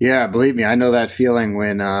 Yeah, believe me, I know that feeling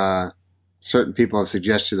when certain people have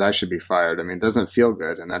suggested I should be fired. I mean, it doesn't feel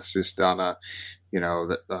good. And that's just on a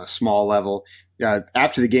small level.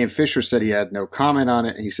 After the game, Fisher said he had no comment on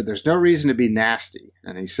it. And he said, there's no reason to be nasty.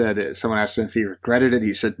 And he said, someone asked him if he regretted it.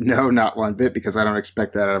 He said, no, not one bit, because I don't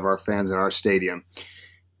expect that out of our fans in our stadium.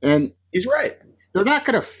 And he's right. They're not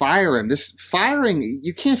going to fire him.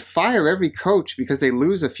 You can't fire every coach because they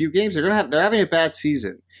lose a few games. They're having a bad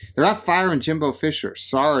season. They're not firing Jimbo Fisher.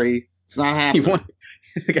 Sorry. It's not happening.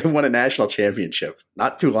 He won a national championship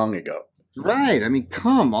not too long ago. Right. I mean,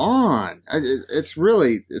 come on. It's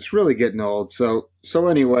really getting old. So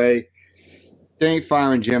anyway, they ain't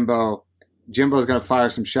firing Jimbo. Jimbo's going to fire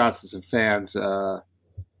some shots at some fans.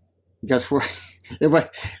 Guess what?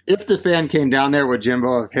 If the fan came down there, would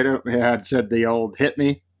Jimbo have hit him? Had said the old "hit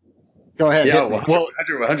me"? Go ahead. Yeah,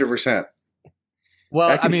 100%.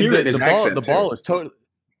 Well, I mean, the ball is totally.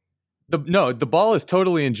 The ball is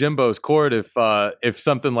totally in Jimbo's court if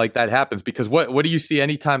something like that happens, because what do you see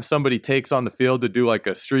anytime somebody takes on the field to do like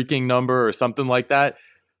a streaking number or something like that?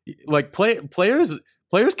 Like players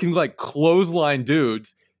can like clothesline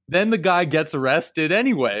dudes. Then the guy gets arrested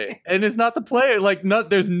anyway, and it's not the player.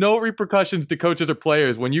 There's no repercussions to coaches or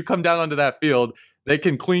players. When you come down onto that field, they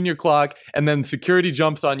can clean your clock, and then security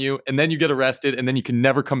jumps on you, and then you get arrested, and then you can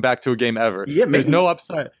never come back to a game ever. Yeah, there's no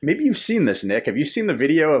upside. Maybe you've seen this, Nick. Have you seen the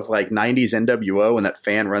video of like 90s NWO when that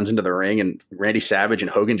fan runs into the ring and Randy Savage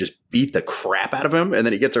and Hogan just beat the crap out of him, and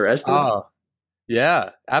then he gets arrested? Oh, yeah,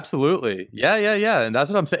 absolutely. Yeah. And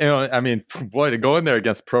that's what I'm saying. I mean, boy, to go in there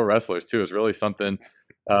against pro wrestlers too is really something.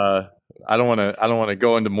 I don't want to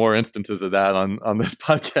go into more instances of that on this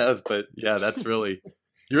podcast, but yeah,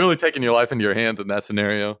 you're really taking your life into your hands in that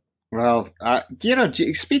scenario. Well,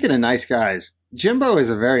 speaking of nice guys, Jimbo is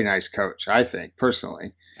a very nice coach, I think,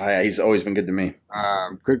 personally. He's always been good to me.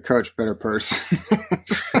 Good coach, better person.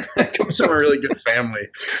 comes from a really good family,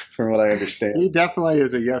 from what I understand. He definitely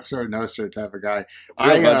is a yes sir, no sir type of guy.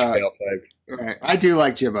 Real lunch pail type. Right. I do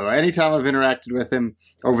like Jimbo. Anytime I've interacted with him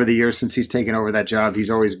over the years since he's taken over that job, he's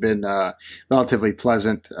always been relatively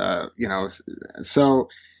pleasant. So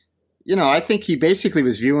I think he basically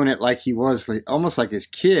was viewing it like he was almost like his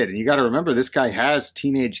kid. And you got to remember, this guy has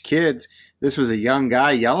teenage kids. This was a young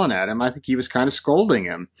guy yelling at him. I think he was kind of scolding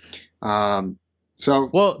him. But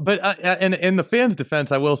in the fans'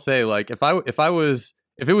 defense, I will say, like, if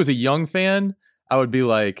it was a young fan, I would be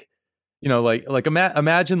like,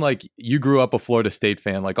 imagine like you grew up a Florida State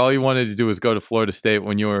fan. Like all you wanted to do was go to Florida State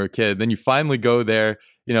when you were a kid. Then you finally go there.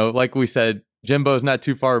 Like we said, Jimbo's not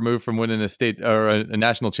too far removed from winning a state or a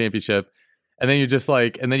national championship. And then you're just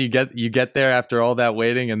like, and then you get there after all that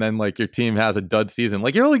waiting, and then like your team has a dud season.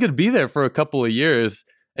 Like you're only going to be there for a couple of years,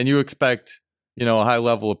 and you expect, a high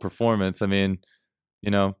level of performance. I mean,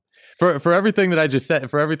 for everything I just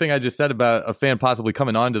said about a fan possibly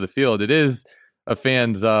coming onto the field, it is a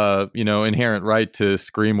fan's inherent right to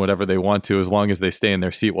scream whatever they want to as long as they stay in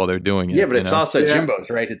their seat while they're doing it. Yeah, but it's also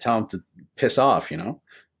Jimbo's right to tell him to piss off.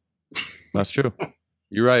 That's true.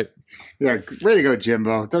 You're right. Yeah, way to go,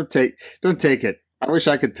 Jimbo. Don't take it. I wish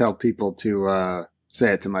I could tell people to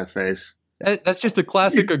say it to my face. That's just a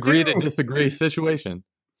classic agree to disagree situation.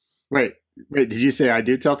 Wait, did you say I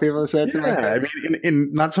do tell people to say it to my face? I mean,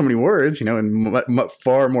 in not so many words, in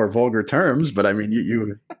far more vulgar terms, but I mean,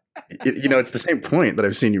 it's the same point that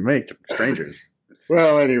I've seen you make to strangers.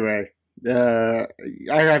 Well, anyway, I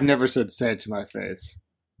have never said say it to my face.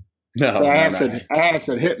 No, so I have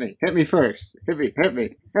said hit me first, hit me.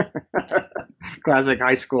 Classic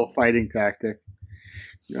high school fighting tactic.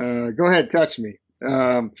 Go ahead, touch me.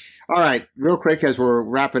 All right, real quick as we're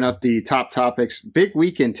wrapping up the top topics. Big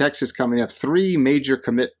week in Texas coming up. 3 major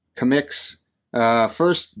commits.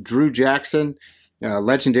 First, Drew Jackson,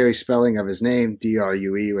 legendary spelling of his name,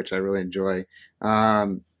 Drue, which I really enjoy.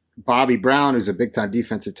 Bobby Brown, who's a big-time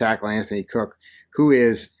defensive tackle. Anthony Cook, who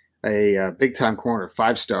is a big-time corner,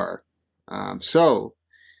 5-star. So,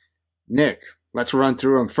 Nick, let's run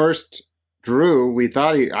through them. First, Drew,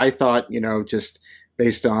 I thought, just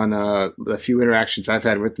based on the few interactions I've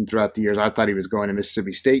had with him throughout the years, I thought he was going to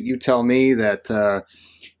Mississippi State. You tell me that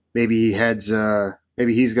maybe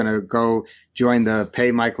he's going to go join the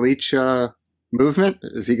Pay Mike Leach movement.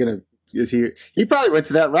 He probably went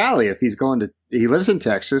to that rally if he lives in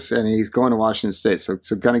Texas and he's going to Washington State. So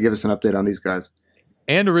kind of give us an update on these guys.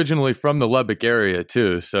 And originally from the Lubbock area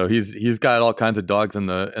too, so he's got all kinds of dogs in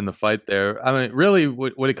the fight there. I mean, really,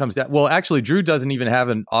 what it comes down. Well, actually, Drew doesn't even have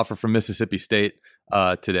an offer from Mississippi State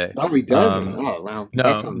today. Oh, he doesn't. Oh, wow.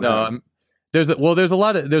 No. There's a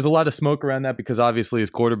lot of smoke around that because obviously his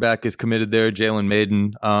quarterback is committed there, Jalen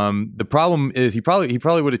Maiden. The problem is he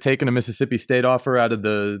probably would have taken a Mississippi State offer out of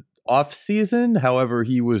the off season. However,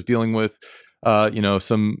 he was dealing with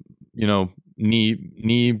some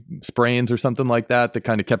knee sprains or something like that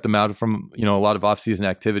kind of kept him out from a lot of off-season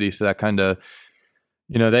activity. So that kind of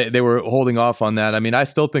they were holding off on that. I mean, I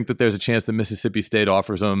still think that there's a chance that Mississippi State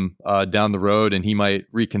offers him down the road and he might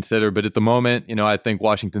reconsider. But at the moment, I think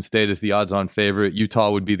Washington State is the odds-on favorite.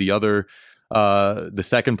 Utah would be the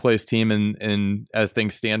second place team in as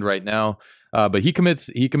things stand right now. But he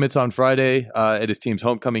commits on Friday at his team's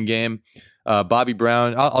homecoming game. Bobby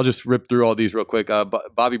Brown, I'll just rip through all these real quick.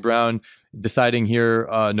 Bobby Brown deciding here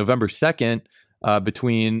November 2nd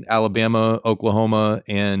between Alabama, Oklahoma,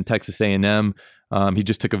 and Texas A&M. He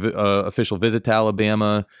just took a official visit to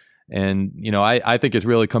Alabama. And, I think it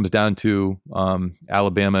really comes down to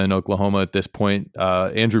Alabama and Oklahoma at this point.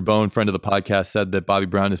 Andrew Bone, friend of the podcast, said that Bobby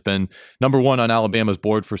Brown has been number 1 on Alabama's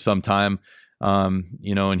board for some time.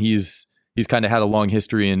 And he's kind of had a long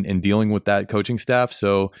history in dealing with that coaching staff.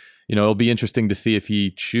 So, it'll be interesting to see if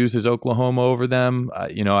he chooses Oklahoma over them.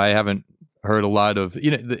 I haven't heard a lot of,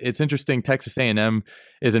 it's interesting. Texas A&M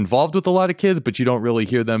is involved with a lot of kids, but you don't really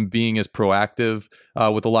hear them being as proactive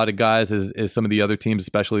with a lot of guys as some of the other teams,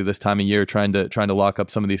 especially this time of year, trying to lock up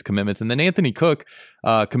some of these commitments. And then Anthony Cook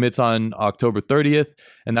commits on October 30th,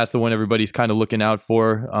 and that's the one everybody's kind of looking out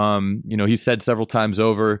for. He's said several times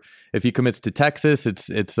over, if he commits to Texas,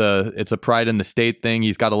 it's a pride in the state thing.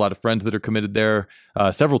 He's got a lot of friends that are committed there,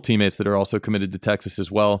 several teammates that are also committed to Texas as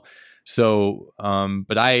well. So,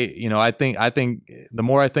 but I think the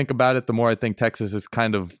more I think about it, the more I think Texas is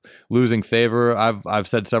kind of losing favor. I've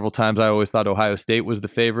said several times I always thought Ohio State was the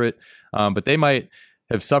favorite, but they might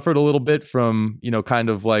have suffered a little bit from kind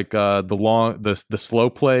of like the slow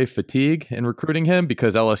play fatigue in recruiting him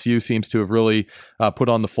because LSU seems to have really put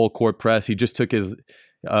on the full court press. He just took his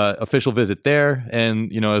official visit there.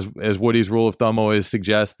 And, as Woody's rule of thumb always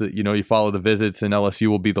suggests that, you follow the visits, and LSU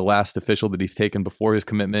will be the last official that he's taken before his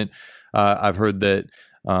commitment. I've heard that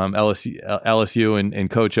LSU and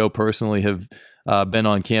Coach O personally have been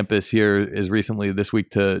on campus here as recently this week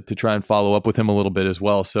to try and follow up with him a little bit as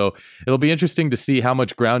well. So it'll be interesting to see how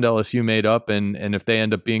much ground LSU made up and if they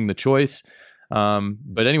end up being the choice.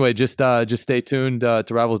 But anyway, just stay tuned to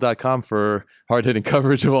Rivals.com for hard-hitting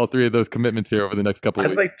coverage of all three of those commitments here over the next couple of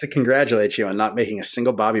weeks. I'd like to congratulate you on not making a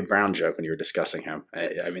single Bobby Brown joke when you were discussing him.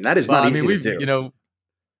 I mean, that is not easy to do.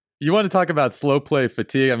 You want to talk about slow play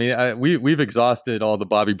fatigue? I mean, we've exhausted all the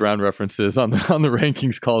Bobby Brown references on the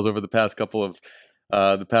rankings calls over the past couple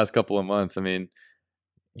of months. I mean,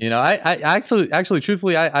 I actually,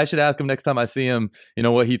 truthfully, I should ask him next time I see him,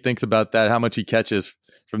 what he thinks about that, how much he catches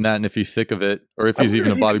from that, and if he's sick of it, or if he's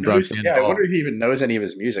even a Bobby Brown fan. Yeah, I wonder if he even knows any of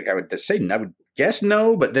his music. I would guess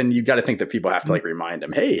no, but then you got to think that people have to remind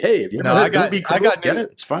him, hey, if you know, I got get it.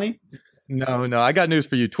 It's funny. No, I got news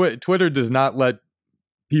for you. Twitter does not let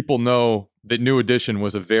people know that New Edition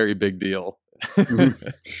was a very big deal. Mm-hmm.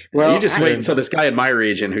 Well, you just wait until this guy in my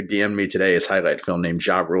region who DM'd me today his highlight film named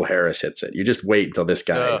Ja Rule Harris hits it. You just wait until this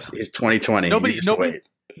guy he's 2020.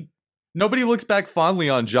 Nobody looks back fondly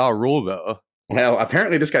on Ja Rule though. Well,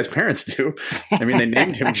 apparently this guy's parents do. I mean, they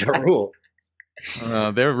named him Ja Rule.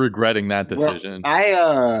 They're regretting that decision.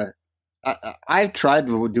 Well, I've tried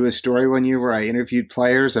to do a story one year where I interviewed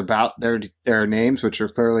players about their names, which are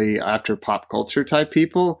clearly after pop culture type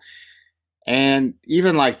people. And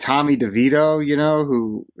even like Tommy DeVito,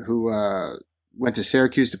 who went to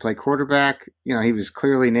Syracuse to play quarterback, he was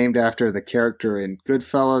clearly named after the character in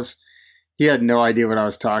Goodfellas. He had no idea what I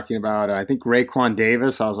was talking about. I think Raekwon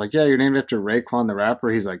Davis, I was like, yeah, you're named after Raekwon the rapper.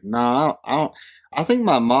 He's like, no, I don't. I think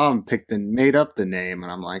my mom made up the name,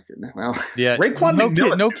 and I'm like, well, yeah, Raekwon.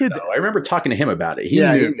 No kids. I remember talking to him about it. He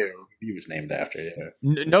knew he was named after.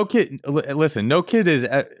 Yeah. No kid. Listen, no kid is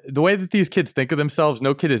the way that these kids think of themselves.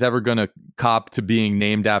 No kid is ever going to cop to being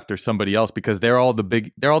named after somebody else because they're all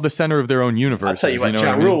the center of their own universe. I'll tell you what,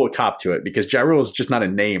 Ja Rule will cop to it because Ja Rule is just not a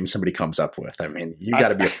name somebody comes up with. I mean, you got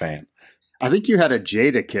to be a fan. I think you had a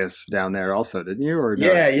Jadakiss down there also, didn't you? Or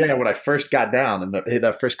no? Yeah. When I first got down in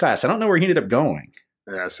the first class, I don't know where he ended up going.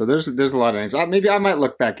 Yeah, so there's a lot of names. Maybe I might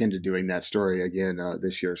look back into doing that story again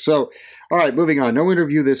this year. So, all right, moving on. No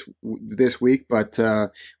interview this week, but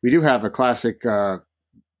we do have a classic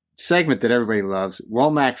segment that everybody loves: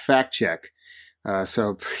 Womack Fact Check.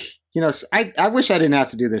 So, I wish I didn't have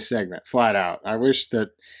to do this segment flat out. I wish that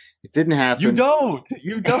it didn't happen. You don't.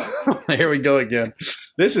 Here we go again.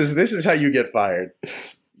 This is how you get fired.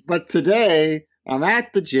 But today I'm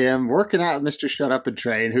at the gym working out with Mr. Shut Up and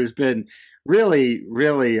Train, who's been really,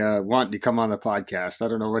 really wanting to come on the podcast. I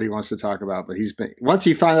don't know what he wants to talk about, but once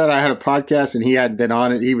he found out I had a podcast and he hadn't been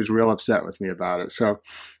on it, he was real upset with me about it. So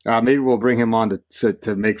maybe we'll bring him on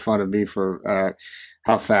to make fun of me for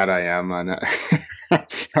how fat I am and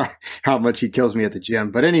how much he kills me at the gym.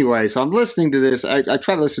 But anyway, so I'm listening to this. I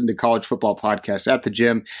try to listen to college football podcasts at the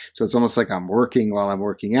gym, so it's almost like I'm working while I'm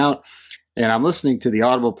working out. And I'm listening to the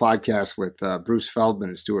Audible podcast with Bruce Feldman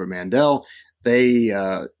and Stuart Mandel. They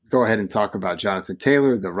go ahead and talk about Jonathan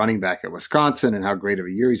Taylor, the running back at Wisconsin, and how great of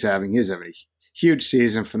a year he's having. He's having a huge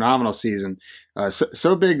season, phenomenal season.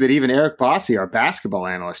 So big that even Eric Bossi, our basketball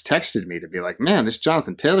analyst, texted me to be like, man, this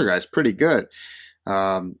Jonathan Taylor guy is pretty good.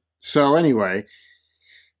 So anyway,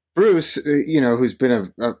 Bruce, who's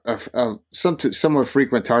been a somewhat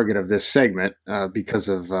frequent target of this segment because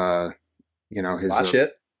of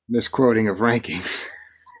his misquoting of rankings,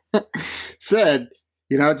 said,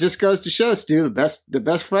 it just goes to show, Stu, the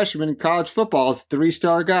best freshman in college football is a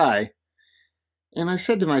 3-star guy. And I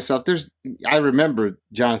said to myself, I remember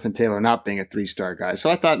Jonathan Taylor not being a 3-star guy, so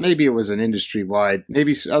I thought maybe it was an industry-wide.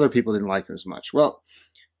 Maybe other people didn't like him as much. Well,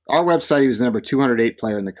 our website, he was the number 208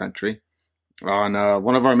 player in the country. On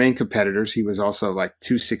one of our main competitors, he was also like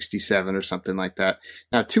 267 or something like that.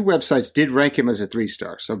 Now, 2 websites did rank him as a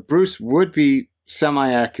 3-star. So Bruce would be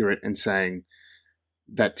semi-accurate in saying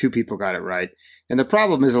that 2 people got it right. And the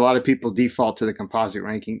problem is a lot of people default to the composite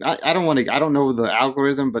ranking. I don't know the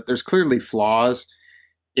algorithm, but there's clearly flaws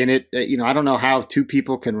in it. I don't know how 2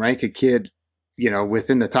 people can rank a kid,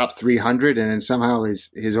 within the top 300 and then somehow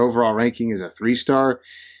his overall ranking is a 3-star.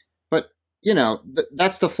 But,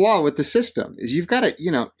 that's the flaw with the system is you've got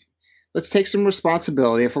to, let's take some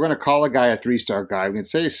responsibility. If we're going to call a guy a 3-star guy, we can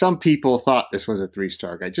say some people thought this was a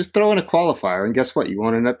 3-star guy. Just throw in a qualifier and guess what? You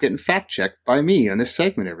won't end up getting fact checked by me on this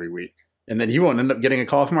segment every week. And then you won't end up getting a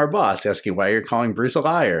call from our boss asking why you're calling Bruce a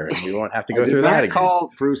liar. And we won't have to go through that again. Call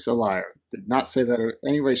Bruce a liar. Did not say that in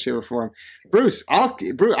any way, shape, or form.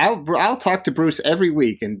 I'll talk to Bruce every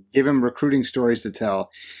week and give him recruiting stories to tell.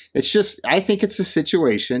 It's just, I think it's a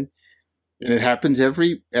situation, and it happens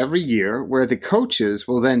every year, where the coaches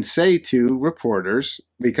will then say to reporters,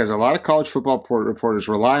 because a lot of college football reporters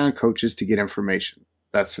rely on coaches to get information.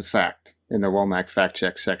 That's a fact in the Womack fact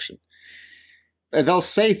check section. And they'll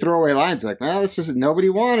say throwaway lines like, well, nobody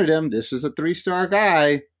wanted him. This was a 3-star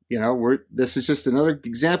guy. This is just another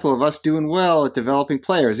example of us doing well at developing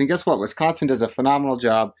players. And guess what? Wisconsin does a phenomenal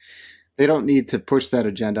job. They don't need to push that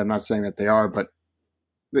agenda. I'm not saying that they are, but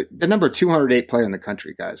the number 208 player in the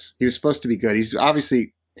country, guys. He was supposed to be good. He's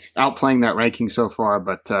obviously outplaying that ranking so far,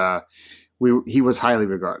 but he was highly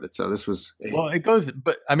regarded. So this was it goes,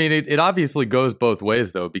 but I mean, it obviously goes both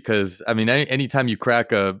ways though, because I mean, anytime you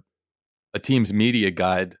crack a team's media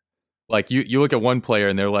guide, like you look at one player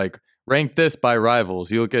and they're like, rank this by rivals.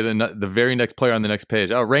 You look at the very next player on the next page.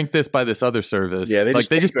 Oh, rank this by this other service. Yeah, they just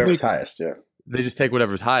take whatever's highest. Yeah, they just take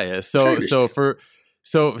whatever's highest. So for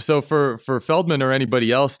Feldman or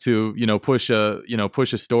anybody else to push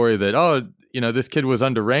a story that this kid was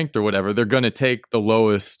underranked or whatever, they're going to take the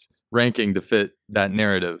lowest ranking to fit that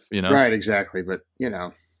narrative. Right, exactly. But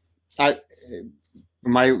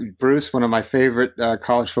Bruce, one of my favorite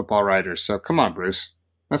college football writers. So come on, Bruce.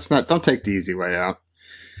 Don't take the easy way out.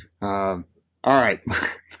 All right,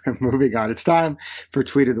 moving on. It's time for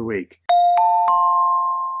Tweet of the Week.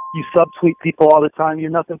 You subtweet people all the time.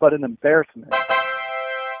 You're nothing but an embarrassment.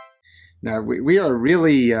 Now, we are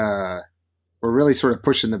really we're really sort of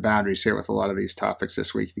pushing the boundaries here with a lot of these topics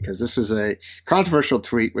this week, because this is a controversial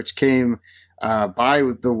tweet which came by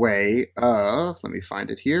the way of, let me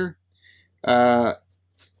find it here.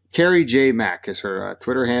 Carrie J. Mack is her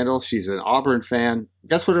Twitter handle. She's an Auburn fan.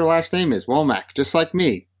 Guess what her last name is? Womack, just like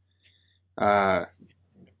me. Of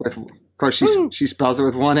course, she spells it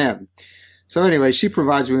with one M. So anyway, she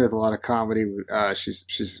provides me with a lot of comedy.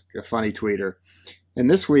 She's a funny tweeter. And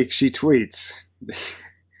this week she tweets,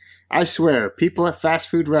 I swear, people at fast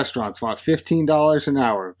food restaurants want $15 an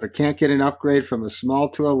hour, but can't get an upgrade from a small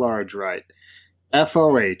to a large right.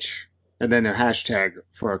 FOH. And then a hashtag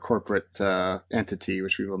for a corporate entity,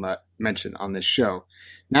 which we will not mention on this show.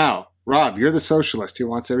 Now, Rob, you're the socialist who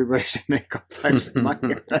wants everybody to make all types of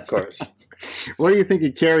money. Of course. What do you think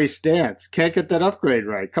of Carrie's stance? Can't get that upgrade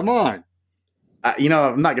right. Come on.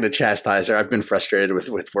 I'm not going to chastise her. I've been frustrated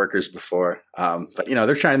with workers before. But,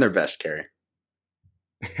 they're trying their best, Carrie.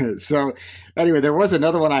 So, anyway, there was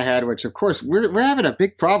another one I had, which, of course, we're having a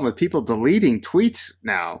big problem with people deleting tweets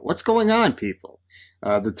now. What's going on, people?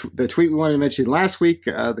 The tweet we wanted to mention last week,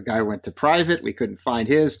 the guy went to private. We couldn't find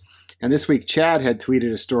his. And this week, Chad had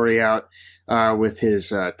tweeted a story out with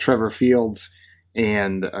his Trevor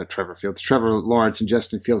Lawrence and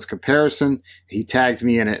Justin Fields comparison. He tagged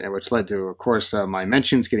me in it, which led to, of course, my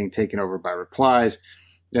mentions getting taken over by replies.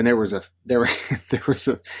 And there was a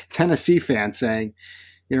Tennessee fan saying,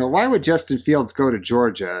 why would Justin Fields go to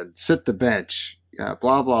Georgia and sit the bench?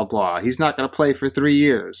 Blah, blah, blah. He's not going to play for 3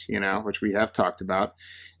 years, which we have talked about.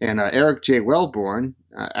 And Eric J. Wellborn,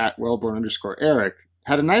 at Wellborn_Eric,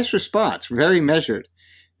 had a nice response, very measured.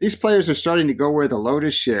 These players are starting to go where the load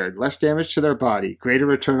is shared, less damage to their body, greater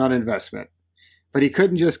return on investment. But he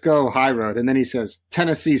couldn't just go high road. And then he says,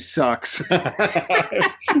 Tennessee sucks.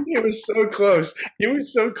 It was so close. He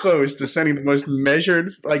was so close to sending the most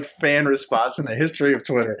measured fan response in the history of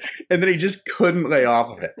Twitter. And then he just couldn't lay off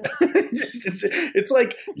of it. It's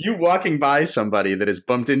like you walking by somebody that has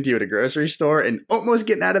bumped into you at a grocery store and almost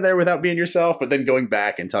getting out of there without being yourself, but then going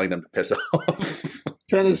back and telling them to piss off.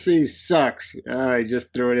 Tennessee sucks. He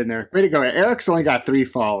just threw it in there. Way to go. Eric's only got 3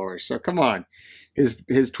 followers, so come on.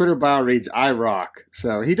 His Twitter bio reads I rock,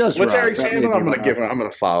 so he does. What's rock. Eric's handle? I'm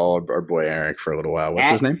gonna follow our boy Eric for a little while. What's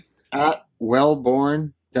his name? At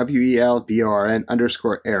Wellborn, WELBORN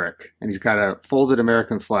 _Eric, and he's got a folded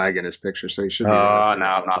American flag in his picture, so he should. Oh no,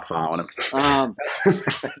 I'm not following him.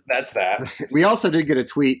 That's that. We also did get a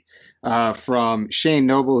tweet from Shane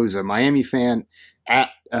Noble, who's a Miami fan, at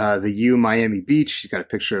the U Miami Beach. He's got a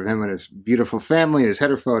picture of him and his beautiful family and his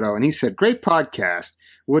header photo, and he said, "Great podcast,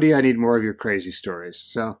 Woody. I need more of your crazy stories."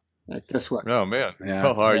 So guess what? Oh man, yeah.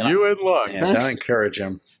 Are you in luck? Yeah, don't encourage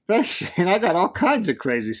him. Thanks, Shane. I got all kinds of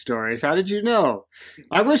crazy stories. How did you know?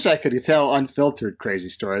 I wish I could tell unfiltered crazy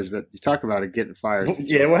stories, but you talk about it getting fired.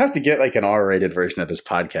 Yeah, we'll have to get an R-rated version of this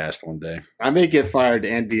podcast one day. I may get fired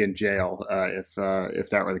and be in jail if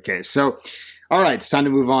that were the case. So, all right, it's time to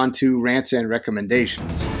move on to rants and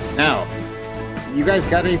recommendations. Now, you guys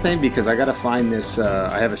got anything? Because I got to find this.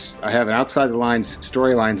 I have an outside the lines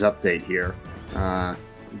storylines update here,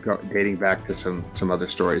 dating back to some other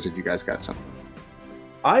stories. If you guys got something.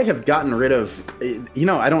 I have gotten rid of,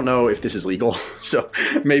 I don't know if this is legal, so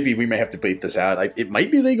maybe we may have to bleep this out. It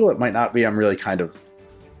might be legal, it might not be. I'm really kind of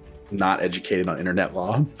not educated on internet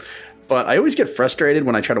law. But I always get frustrated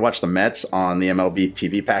when I try to watch the Mets on the MLB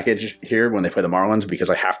TV package here when they play the Marlins, because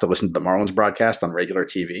I have to listen to the Marlins broadcast on regular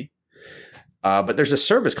TV. But there's a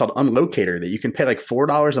service called Unlocator that you can pay like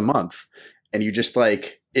 $4 a month, and you just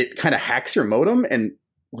it kind of hacks your modem and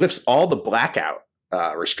lifts all the blackout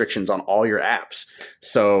restrictions on all your apps.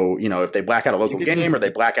 So, if they black out a local game or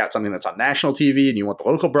they black out something that's on national TV and you want the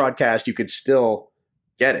local broadcast, you could still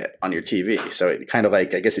get it on your TV. So it kind of I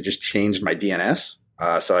guess it just changed my DNS.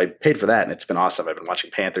 So I paid for that and it's been awesome. I've been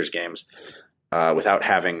watching Panthers games without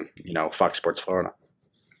having, Fox Sports Florida.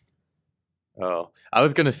 Oh, I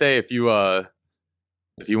was going to say if you were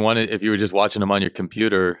just watching them on your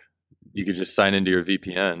computer, you could just sign into your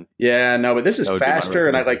VPN. Yeah, no, but this is faster,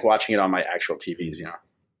 and I like watching it on my actual TVs,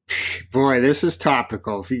 Boy, this is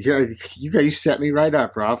topical. You guys set me right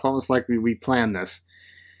up, Ralph. Almost like we planned this.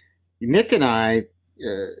 Nick and I,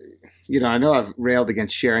 I know I've railed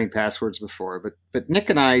against sharing passwords before, but Nick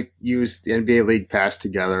and I used the NBA League Pass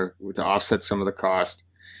together to offset some of the cost.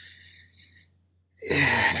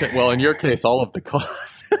 Well, in your case, all of the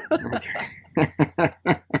cost.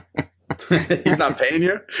 He's not paying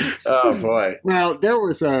you? Oh, boy. Well, there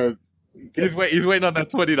was He's waiting on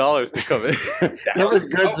that $20 to come in. That was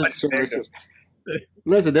goods and services.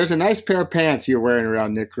 Listen, there's a nice pair of pants you're wearing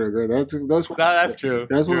around, Nick Kruger. That's true.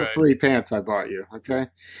 Those were free pants I bought you, okay?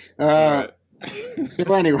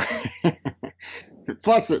 So anyway,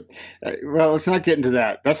 plus, let's not get into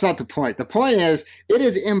that. That's not the point. The point is, it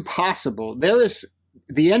is impossible. The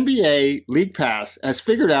NBA League Pass has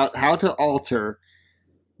figured out how to alter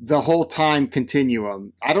the whole time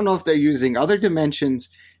continuum. I don't know if they're using other dimensions.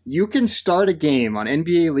 You can start a game on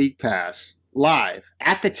NBA League Pass live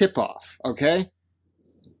at the tip-off, okay?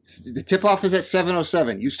 The tip-off is at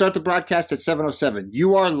 7:07. You start the broadcast at 7:07.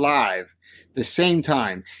 You are live the same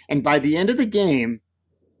time. And by the end of the game,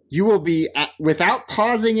 you will be, without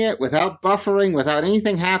pausing it, without buffering, without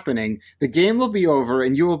anything happening, the game will be over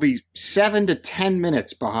and you will be 7 to 10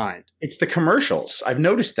 minutes behind. It's the commercials. I've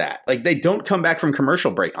noticed that. They don't come back from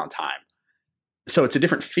commercial break on time. So it's a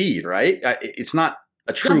different feed, right? It's not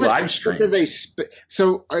a true live stream.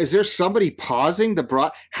 So is there somebody pausing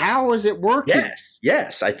the How is it working?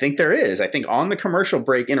 Yes, I think there is. I think on the commercial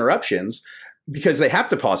break interruptions, because they have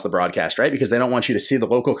to pause the broadcast, right? Because they don't want you to see the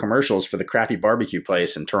local commercials for the crappy barbecue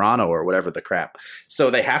place in Toronto or whatever the crap.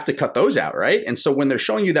 So they have to cut those out, right? And so when they're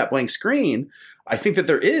showing you that blank screen, I think that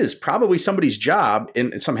there is probably somebody's job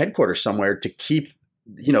in some headquarters somewhere to keep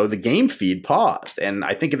the game feed paused. And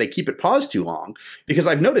I think if they keep it paused too long, because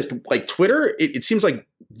I've noticed Twitter, it seems like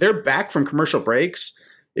they're back from commercial breaks.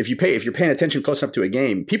 If you're paying attention close enough to a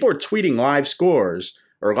game, people are tweeting live scores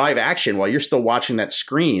or live action while you're still watching that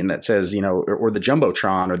screen that says, or the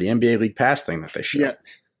Jumbotron or the NBA League Pass thing that they show. Yeah.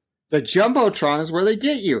 The Jumbotron is where they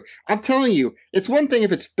get you. I'm telling you, it's one thing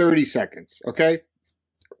if it's 30 seconds, okay?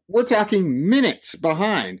 We're talking minutes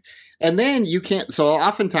behind. And then you can't. So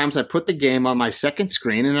oftentimes I put the game on my second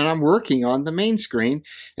screen and then I'm working on the main screen.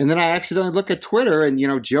 And then I accidentally look at Twitter and,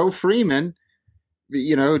 Joe Freeman,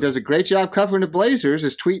 who does a great job covering the Blazers,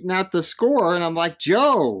 is tweeting out the score. And I'm like,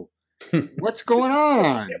 Joe, what's going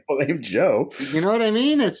on? Can't blame Joe. You know what I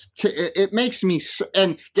mean? It makes me.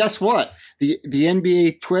 And guess what? The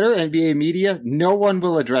NBA Twitter, NBA media, no one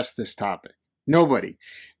will address this topic. Nobody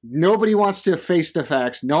wants to face the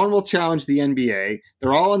facts. No one will challenge the NBA.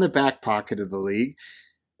 They're all in the back pocket of the league.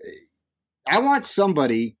 I want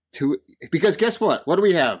somebody to, because guess what? What do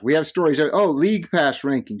we have? We have stories of, League Pass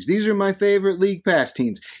rankings. These are my favorite League Pass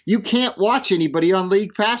teams. You can't watch anybody on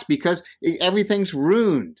League Pass because everything's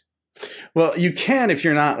ruined. Well, you can if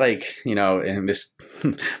you're not and this,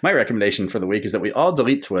 my recommendation for the week is that we all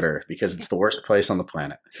delete Twitter because it's the worst place on the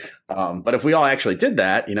planet. But if we all actually did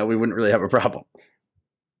that, we wouldn't really have a problem.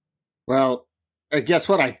 Well, guess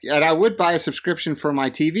what? I would buy a subscription for my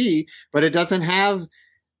TV, but it doesn't have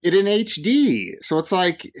it in HD. So it's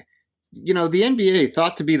like, the NBA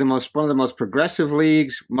thought to be one of the most progressive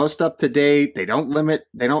leagues, most up to date. They don't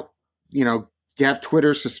have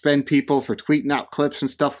Twitter suspend people for tweeting out clips and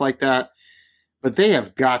stuff like that. But they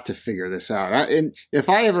have got to figure this out. And if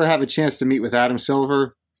I ever have a chance to meet with Adam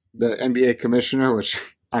Silver, the NBA commissioner, which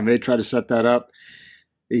I may try to set that up,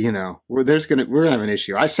 we're gonna have an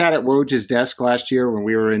issue. I sat at Woj's desk last year when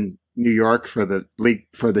we were in New York for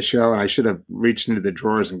the show, and I should have reached into the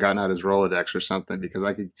drawers and gotten out his Rolodex or something because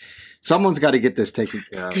someone's got to get this taken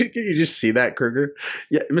care of. Can you just see that, Kruger?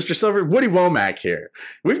 Yeah, Mr. Silver, Woody Womack here.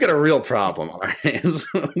 We've got a real problem on our hands.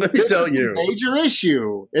 Let me tell you, a major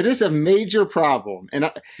issue. It is a major problem, and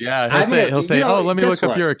he'll say, let me look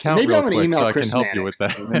up your account Maybe real quick so I Chris can help Mannix. you with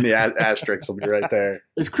that. And the asterisks will be right there.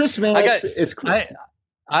 It's Chris Mannix.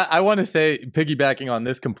 I want to say, piggybacking on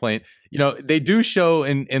this complaint, they do show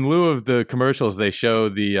in lieu of the commercials, they show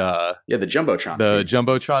the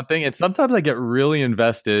Jumbotron thing. And sometimes I get really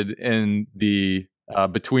invested in the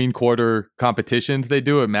between quarter competitions they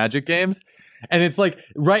do at Magic games. And it's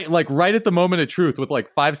right at the moment of truth with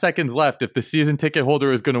 5 seconds left, if the season ticket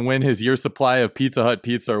holder is going to win his year's supply of Pizza Hut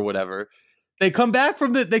pizza or whatever, they come back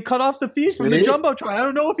they cut off the feed from the Jumbotron. I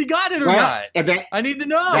don't know if he got it or not. I need to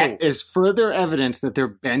know. That is further evidence that they're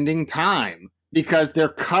bending time because they're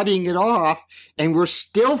cutting it off and we're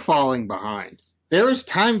still falling behind. There is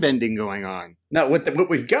time bending going on. Now,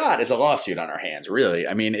 what we've got is a lawsuit on our hands, really.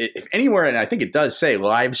 I mean, if anywhere, and I think it does say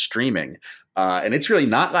live streaming, and it's really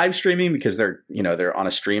not live streaming because they're on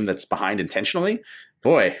a stream that's behind intentionally.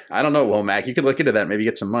 Boy, I don't know, Womack. You could look into that, maybe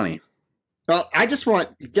get some money. Well, guess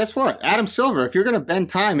what? Adam Silver, if you're going to bend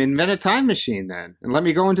time, invent a time machine then and let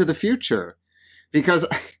me go into the future. Because,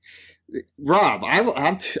 Rob,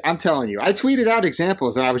 I'm telling you, I tweeted out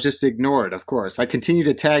examples and I was just ignored, of course. I continue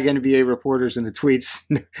to tag NBA reporters in the tweets.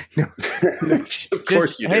 Of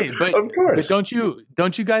course you do. But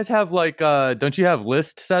don't you guys have don't you have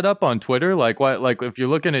lists set up on Twitter? If you're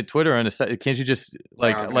looking at Twitter can't you just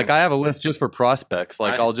I have a list just for prospects.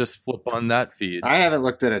 I'll just flip on that feed. I haven't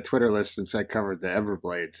looked at a Twitter list since I covered the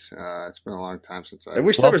Everblades. It's been a long time since I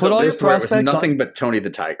wish there was a list where it was nothing but Tony the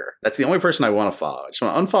Tiger. That's the only person I want to follow. I just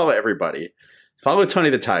want to unfollow everybody. Follow Tony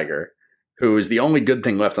the Tiger, who is the only good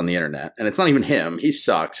thing left on the internet. And it's not even him. He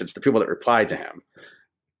sucks. It's the people that replied to him.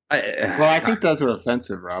 I think those are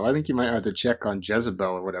offensive, Rob. I think you might have to check on Jezebel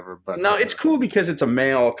or whatever. But no, it's cool because it's a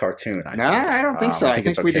male cartoon. I don't think so. I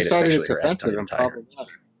think we decided it's offensive and probably not.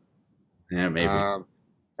 Yeah, maybe.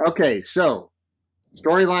 Okay, so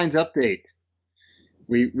storylines update.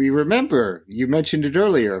 We remember, you mentioned it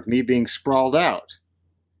earlier, of me being sprawled out.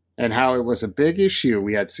 And how it was a big issue.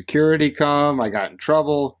 We had security come. I got in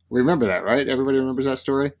trouble. We remember that, right? Everybody remembers that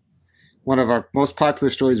story? One of our most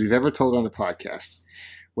popular stories we've ever told on the podcast.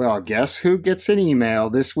 Well, guess who gets an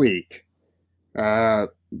email this week?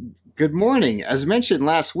 Good morning. As mentioned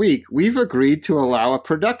last week, we've agreed to allow a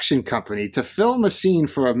production company to film a scene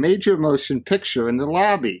for a major motion picture in the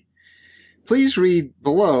lobby. Please read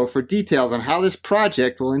below for details on how this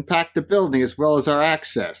project will impact the building as well as our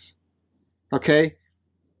access. Okay?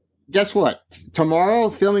 Guess what? Tomorrow,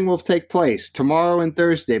 filming will take place. Tomorrow and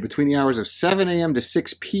Thursday, between the hours of 7 a.m. to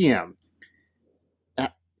 6 p.m.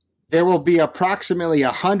 There will be approximately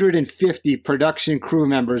 150 production crew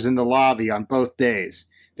members in the lobby on both days.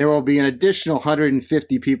 There will be an additional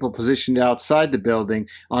 150 people positioned outside the building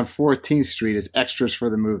on 14th Street as extras for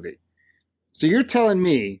the movie. So you're telling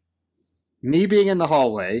me being in the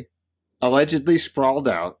hallway, allegedly sprawled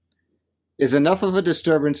out, is enough of a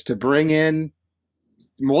disturbance to bring in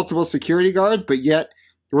multiple security guards, but yet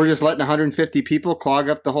we're just letting 150 people clog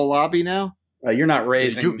up the whole lobby now? You're not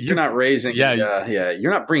raising. You're not raising.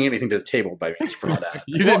 You're not bringing anything to the table by being sprawled out.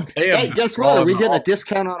 You didn't pay them. Hey, guess what? Are we getting a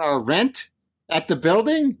discount on our rent at the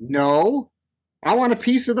building? No. I want a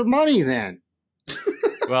piece of the money then.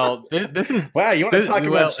 Well, this is wow. You want to talk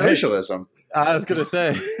about socialism? Hey, I was going to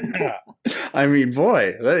say. I mean,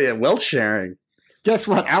 boy, wealth sharing. Guess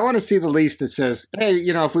what? I want to see the lease that says, hey,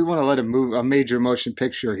 if we want to let a major motion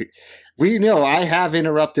picture, we know I have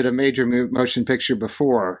interrupted a major motion picture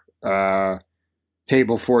before,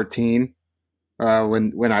 Table 14,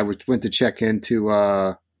 when I went to check into,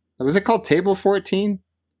 was it called Table 14?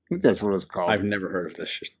 I think that's what it was called. I've never heard of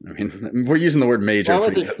this. I mean, we're using the word major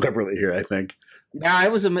pretty liberally here, I think. Yeah,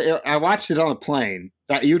 I watched it on a plane.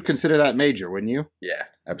 You would consider that major, wouldn't you? Yeah,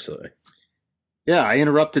 absolutely. Yeah, I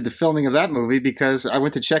interrupted the filming of that movie because I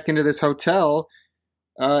went to check into this hotel,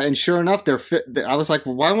 and sure enough, I was like,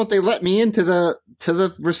 well, why won't they let me into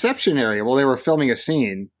the reception area? Well, they were filming a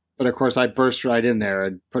scene, but of course, I burst right in there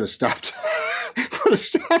and put a stop to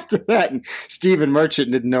that. And Stephen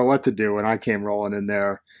Merchant didn't know what to do when I came rolling in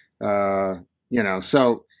there.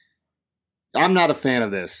 So I'm not a fan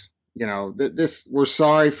of this. We're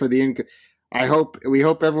sorry for the. We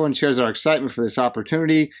hope everyone shares our excitement for this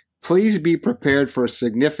opportunity. Please be prepared for a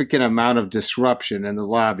significant amount of disruption in the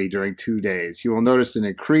lobby during 2 days. You will notice an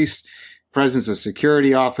increased presence of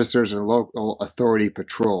security officers and local authority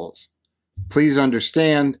patrols. Please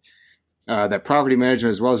understand that property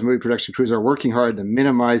management as well as movie production crews are working hard to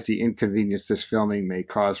minimize the inconvenience this filming may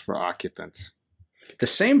cause for occupants. The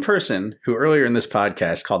same person who earlier in this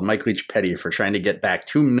podcast called Mike Leach petty for trying to get back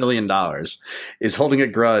 $2 million is holding a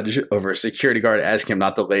grudge over a security guard asking him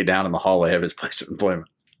not to lay down in the hallway of his place of employment.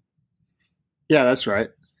 Yeah, that's right.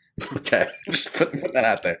 Okay, just put that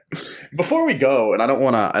out there. Before we go, and I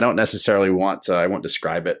won't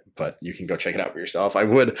describe it, but you can go check it out for yourself. I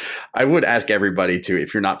would ask everybody to,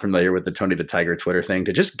 if you're not familiar with the Tony the Tiger Twitter thing,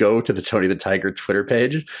 to just go to the Tony the Tiger Twitter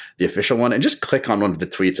page, the official one, and just click on one of the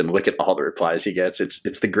tweets and look at all the replies he gets.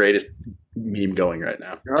 It's the greatest meme going right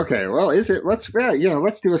now. Okay, well, is it? Let's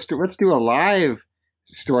do a live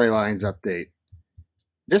storylines update.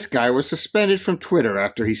 This guy was suspended from Twitter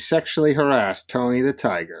after he sexually harassed Tony the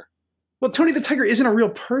Tiger. Well, Tony the Tiger isn't a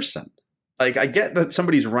real person. Like, I get that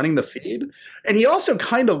somebody's running the feed, and he also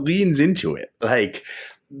kind of leans into it. Like,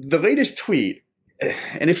 the latest tweet,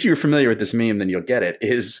 and if you're familiar with this meme, then you'll get it,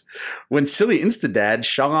 is when silly Instadad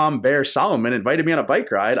Shalom Bear Solomon invited me on a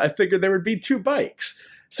bike ride, I figured there would be 2 bikes.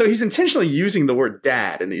 So he's intentionally using the word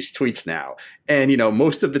dad in these tweets now. And,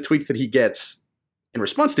 most of the tweets that he gets in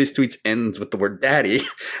response to his tweets ends with the word daddy.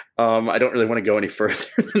 I don't really want to go any further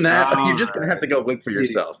than that. You're just going to have to go look for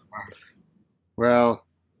yourself. Well,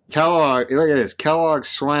 Kellogg, look at this. Kellogg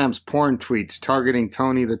slams porn tweets targeting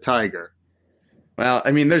Tony the Tiger. Well,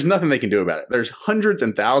 I mean, there's nothing they can do about it. There's hundreds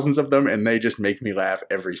and thousands of them, and they just make me laugh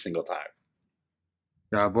every single time.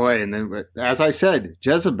 Oh, boy. And then, as I said,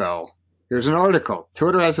 Jezebel, there's an article.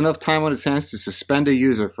 Twitter has enough time on its hands to suspend a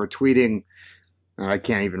user for tweeting. I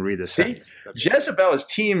can't even read this. Jezebel is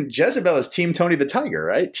team Tony the Tiger,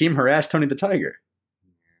 right? Team harass Tony the Tiger.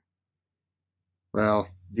 Well,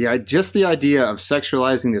 the idea of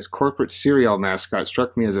sexualizing this corporate cereal mascot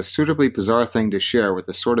struck me as a suitably bizarre thing to share with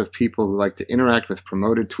the sort of people who like to interact with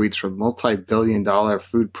promoted tweets from multi-billion-dollar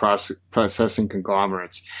food processing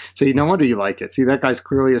conglomerates. So no wonder you like it. See, that guy's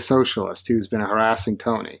clearly a socialist who's been harassing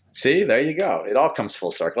Tony. See, there you go. It all comes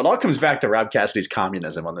full circle. It all comes back to Rob Cassidy's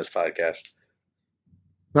communism on this podcast.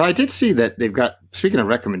 Well, I did see that they've got, speaking of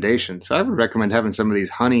recommendations, I would recommend having some of these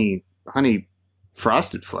honey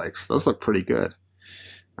frosted flakes. Those look pretty good.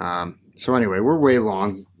 So anyway, we're way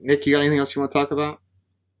long. Nick, you got anything else you want to talk about?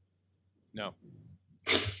 No.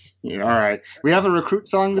 Yeah, all right. We have a recruit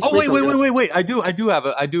song this week. Wait. I do have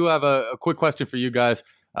a quick question for you guys.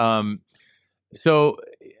 So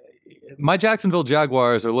my Jacksonville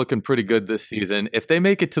Jaguars are looking pretty good this season. If they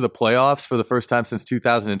make it to the playoffs for the first time since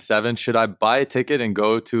 2007, should I buy a ticket and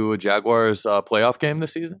go to a Jaguars playoff game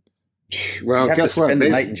this season? Well, guess what? to spend the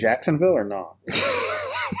night in Jacksonville or not?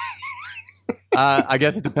 I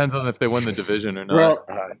guess it depends on if they win the division or not. Well,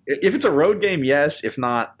 if it's a road game, yes. If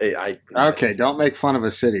not, okay, don't make fun of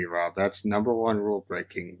a city, Rob. That's number one rule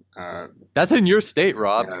breaking. That's in your state,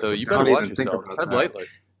 Rob. Yeah, so you better watch yourself. Tread lightly.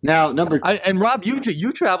 Now, and Rob,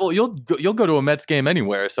 you travel. You'll go to a Mets game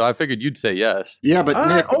anywhere. So I figured you'd say yes. Yeah, but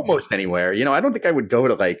Nick, almost anywhere. I don't think I would go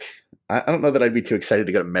to I don't know that I'd be too excited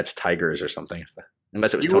to go to Mets Tigers or something.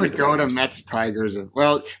 Unless it was you Tony would go to Mets Tigers.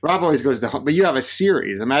 Well, Rob always goes to home, but you have a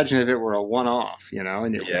series. Imagine if it were a one-off,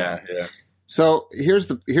 And yeah. So here's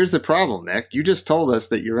the problem, Nick. You just told us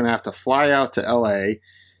that you're going to have to fly out to L.A. at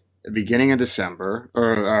the beginning of December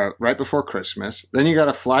or right before Christmas. Then you got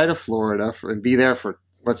to fly to Florida and be there for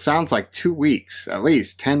what sounds like 2 weeks, at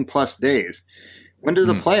least 10 plus days. When do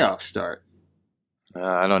the playoffs start?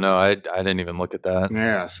 I don't know. I didn't even look at that.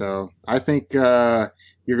 Yeah, so I think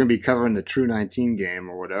you're going to be covering the True 19 game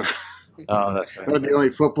or whatever. Oh, that's right. That'll be the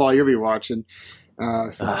only football you'll be watching.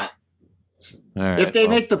 All right, if they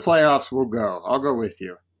make the playoffs, we'll go. I'll go with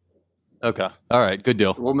you. Okay. All right. Good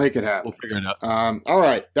deal. We'll make it happen. We'll figure it out. All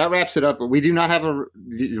right. That wraps it up. But we do not have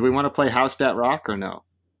do we want to play House Dat Rock or no?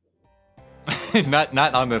 not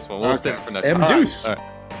on this one. We'll save it for next M. time. Deuce.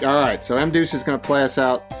 All right. So M. Deuce is going to play us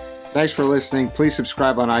out. Thanks for listening. Please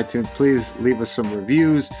subscribe on iTunes. Please leave us some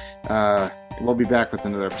reviews. We'll be back with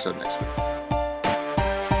another episode next week.